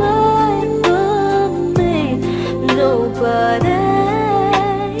away from me. Nobody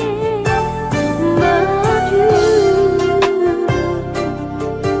but you.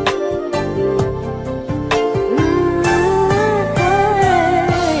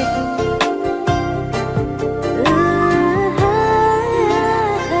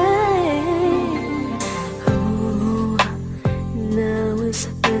 Now is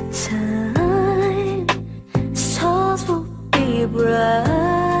the time. Stars will be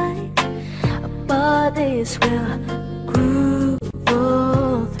bright. Our bodies will groove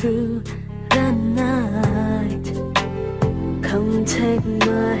all through the night. Come take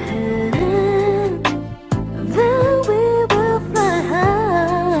my hand, then we will fly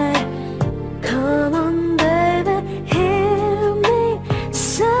high. Come on, baby, hear me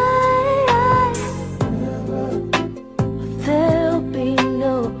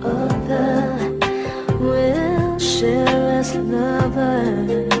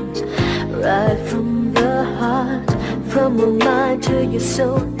so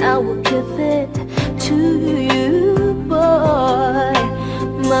I will give it to you, boy.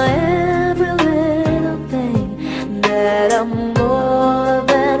 My every little thing that I'm more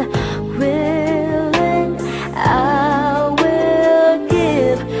than willing, I will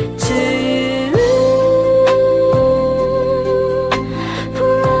give to you.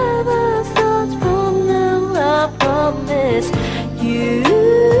 Forever starts from now, I promise you.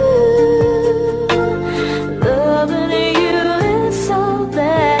 Loving you is all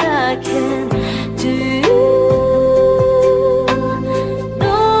that I can do.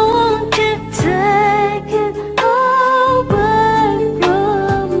 No one can take it away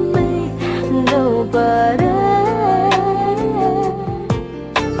from me, nobody.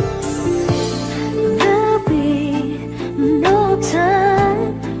 There'll be no time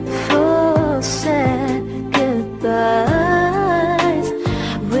for sad goodbyes.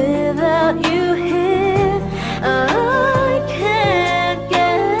 Without you here, I can't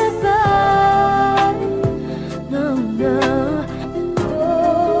get by. No, no. You go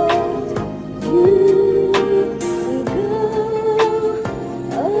away.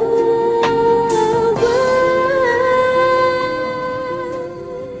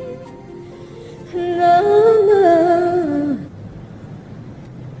 No, no.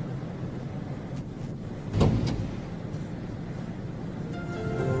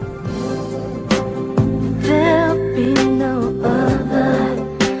 There'll be no other.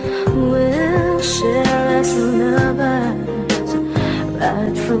 We'll share as lovers,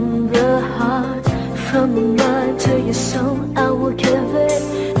 right from the heart, from the mind to your soul. I will give it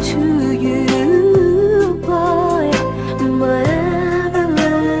to you, boy. My every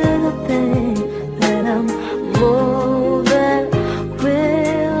little thing that I'm more than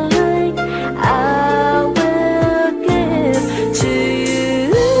willing, I will give to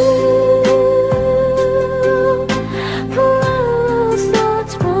you. Forever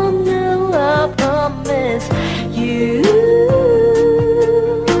starts from now, I promise you.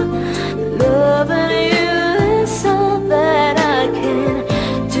 Loving you is all that I can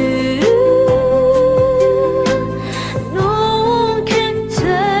do. No one can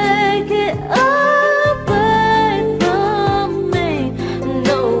take it away from me,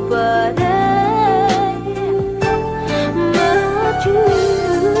 nobody but you.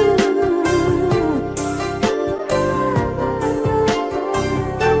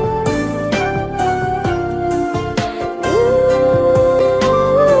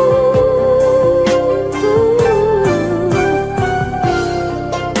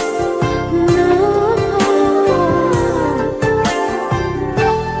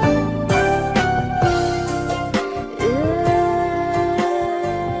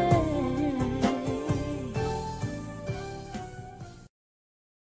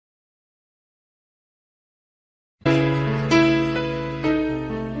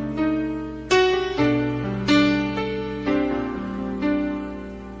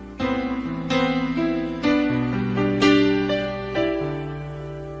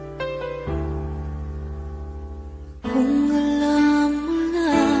 Kung alam mo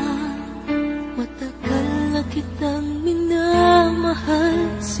lang, matagal na kitang minamahal.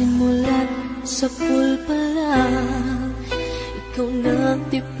 Simula't sa pool pa lang, ikaw na ang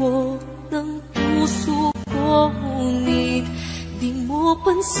tibok ng puso ko. Ngunit di mo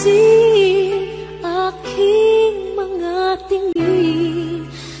pansin aking mga tingin.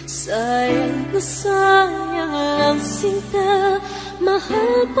 Sayang na sayang lang sinta,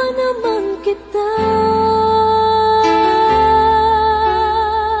 mahal pa naman kita.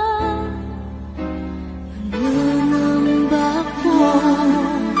 Nanganamba ko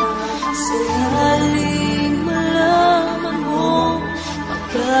sakaling malaman mo,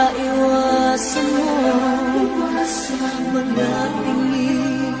 pagkaiwasan mo mga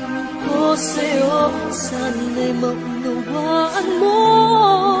tingin ko sa'yo. Sana'y maunawaan mo,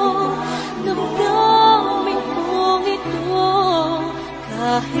 damdamin kong ito.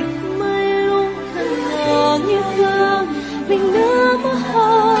 Kahit mayroon ka ng ibang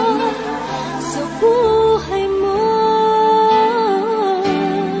minamahal sa buhay mo.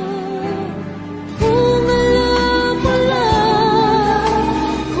 Kung alam mo lang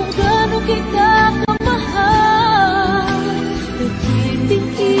kung gaano kita kamahal,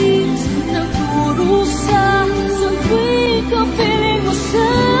 nagtitingin ng kurusa sa tuwing kapiling mo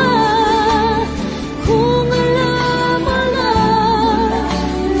siya. Kung alam mo lang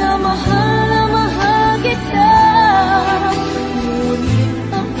na mahal kita,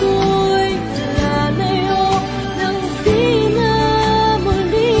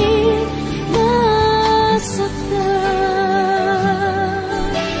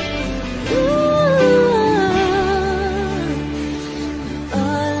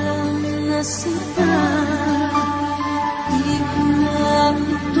 sinta. Di ko na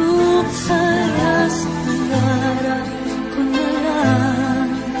matukaya sa pangarap ko na lang.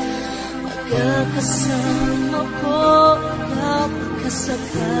 Magkakasama ko kapag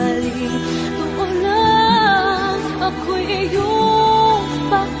kasakaling doon lang ako'y iyong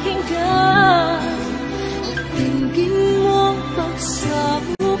pakinggan. Tingin mong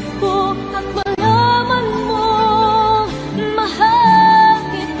pagsabog ko at malaman mo mahal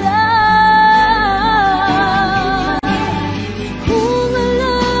kita. Kung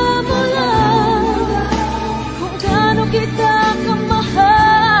alam mo lang kung gaano kita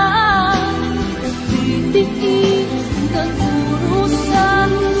kamahal, nagtitiis ng kurusa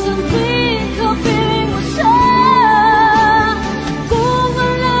sa pikapin mo siya. Kung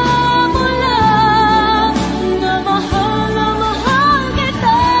alam mo lang na mahal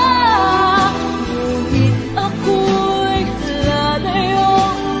kita, ngunit ako'y lalayo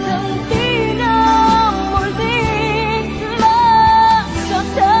nang di na muling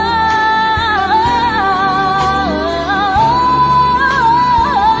masaktan.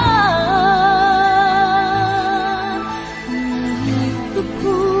 Ngunit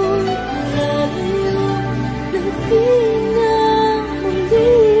ako'y lalayo nang di na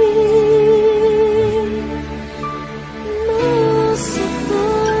muling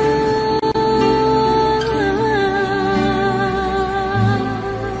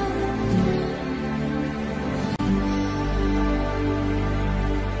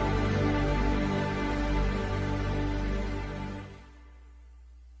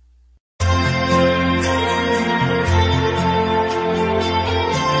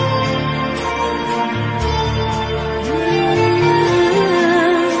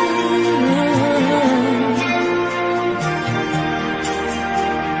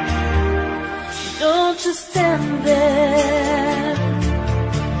Don't just stand there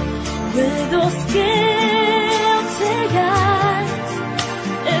with those guilty eyes.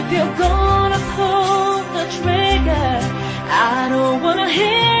 If you're gonna pull the trigger, I don't wanna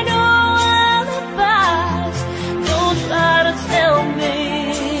hear no alibis. Don't try to tell me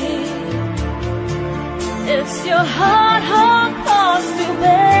it's your hard cross to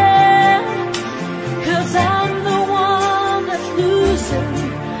bear, 'cause I'm the one that's losing.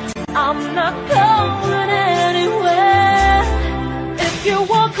 I'm not going anywhere. If you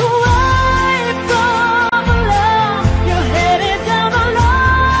walk away from love, you're headed down a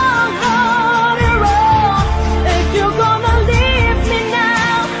long, hard road. If you're gonna leave me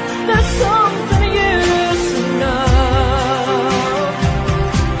now, there's something you should know.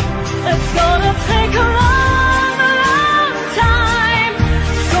 It's gonna take a long, long time,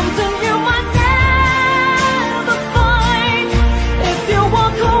 something you might never find. If you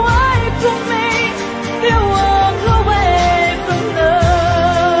walk away from me, you walk away from love.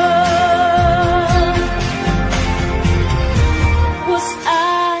 Was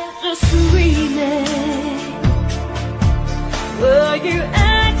I just dreaming? Were you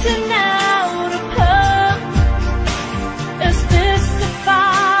acting out of love? Is this the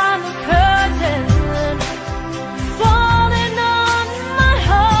final curtain falling on my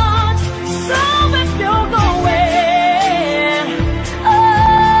heart? So if you're going,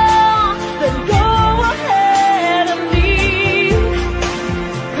 oh, then go ahead and leave,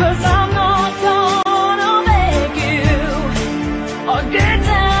 'cause I'm not gonna beg you or get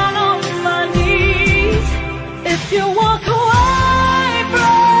down on my knees. If you walk away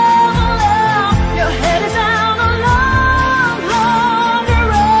from love, you're headed down a long, hard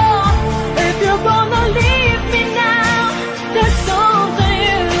road. If you're gonna leave me now, there's something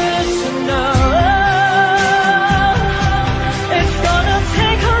you should know. It's gonna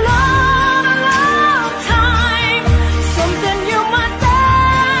take a long, long time, something you might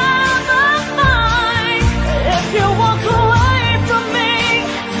never find. If you walk away from me,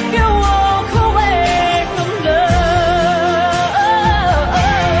 you walk away from love.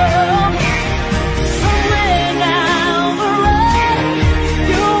 Somewhere down the road,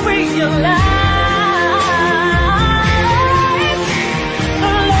 you'll realize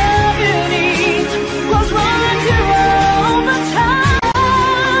the love you need was right here all the time.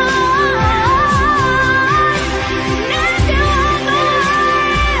 If you walk away,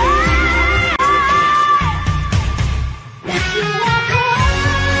 if you walk away,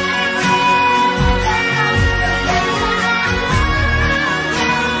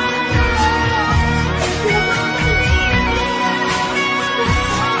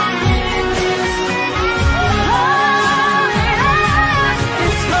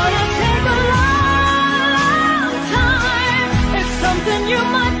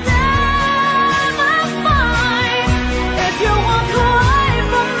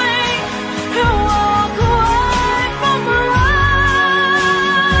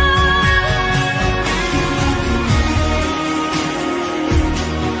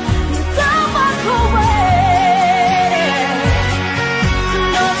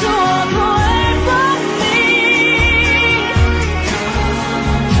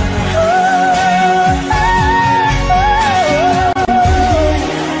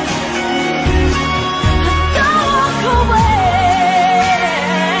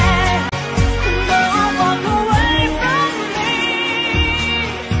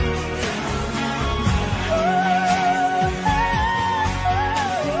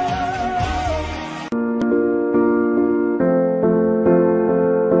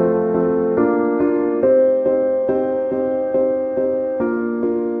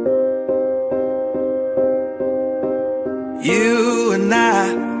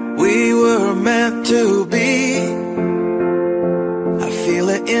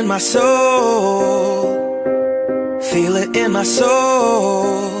 it in my soul, feel it in my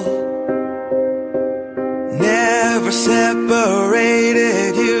soul. Never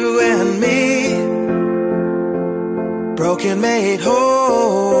separated, you and me. Broken made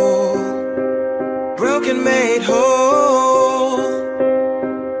whole, broken made whole.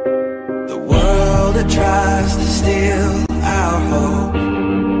 The world that tries to steal our hope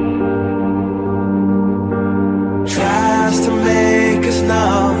tries to make us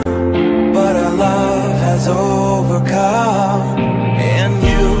numb, but our love has overcome. And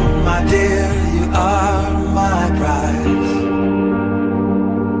you, my dear, you are my prize.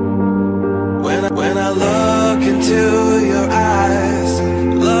 When I look into your eyes,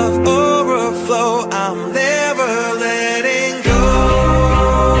 love overflow, I'm never letting go.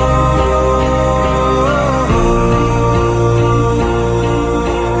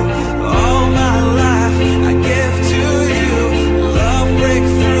 All my life I give to you, love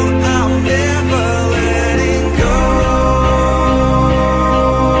breakthrough, I'm never letting go.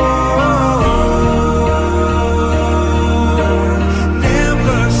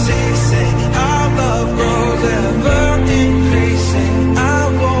 Never ceasing, our love grows ever increasing, I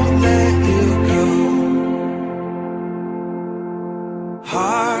won't let you go.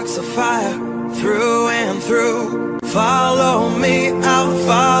 Hearts of fire through and through, follow me, I'll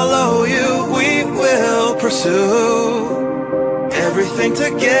follow you. We will pursue everything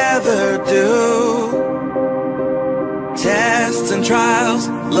together, do tests and trials,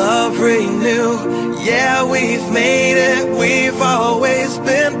 love renew. Yeah, we've made it, we've always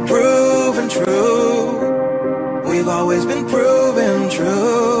been proven true. We've always been proven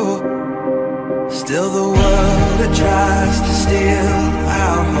true. Still the world that tries to steal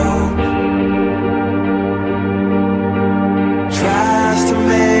our hope tries to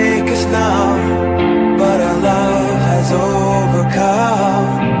make us numb, but our love has overcome.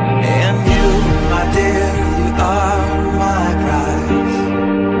 And you, my dear, you are my prize.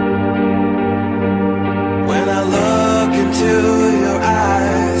 When I look into your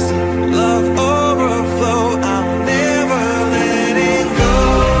eyes, love overflow, I'm never letting go.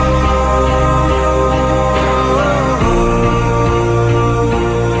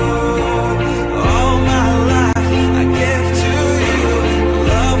 All my life I give to you,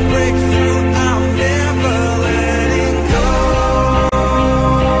 love breakthrough, I'm never letting go.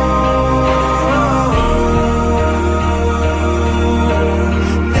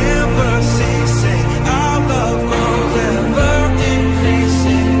 Never ceasing, our love grows ever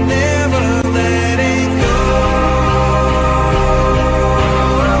increasing, never letting go.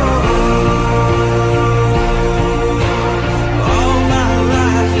 All my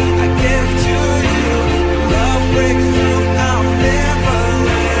life I give to you, love breakthrough, I'm never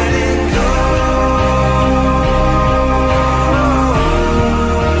letting go.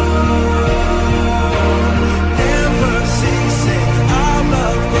 Never ceasing, our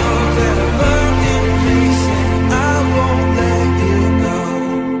love grows ever increasing, I won't let you go.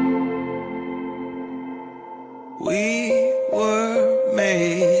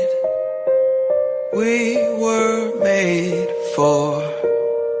 We were made for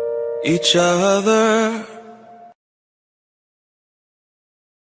each other.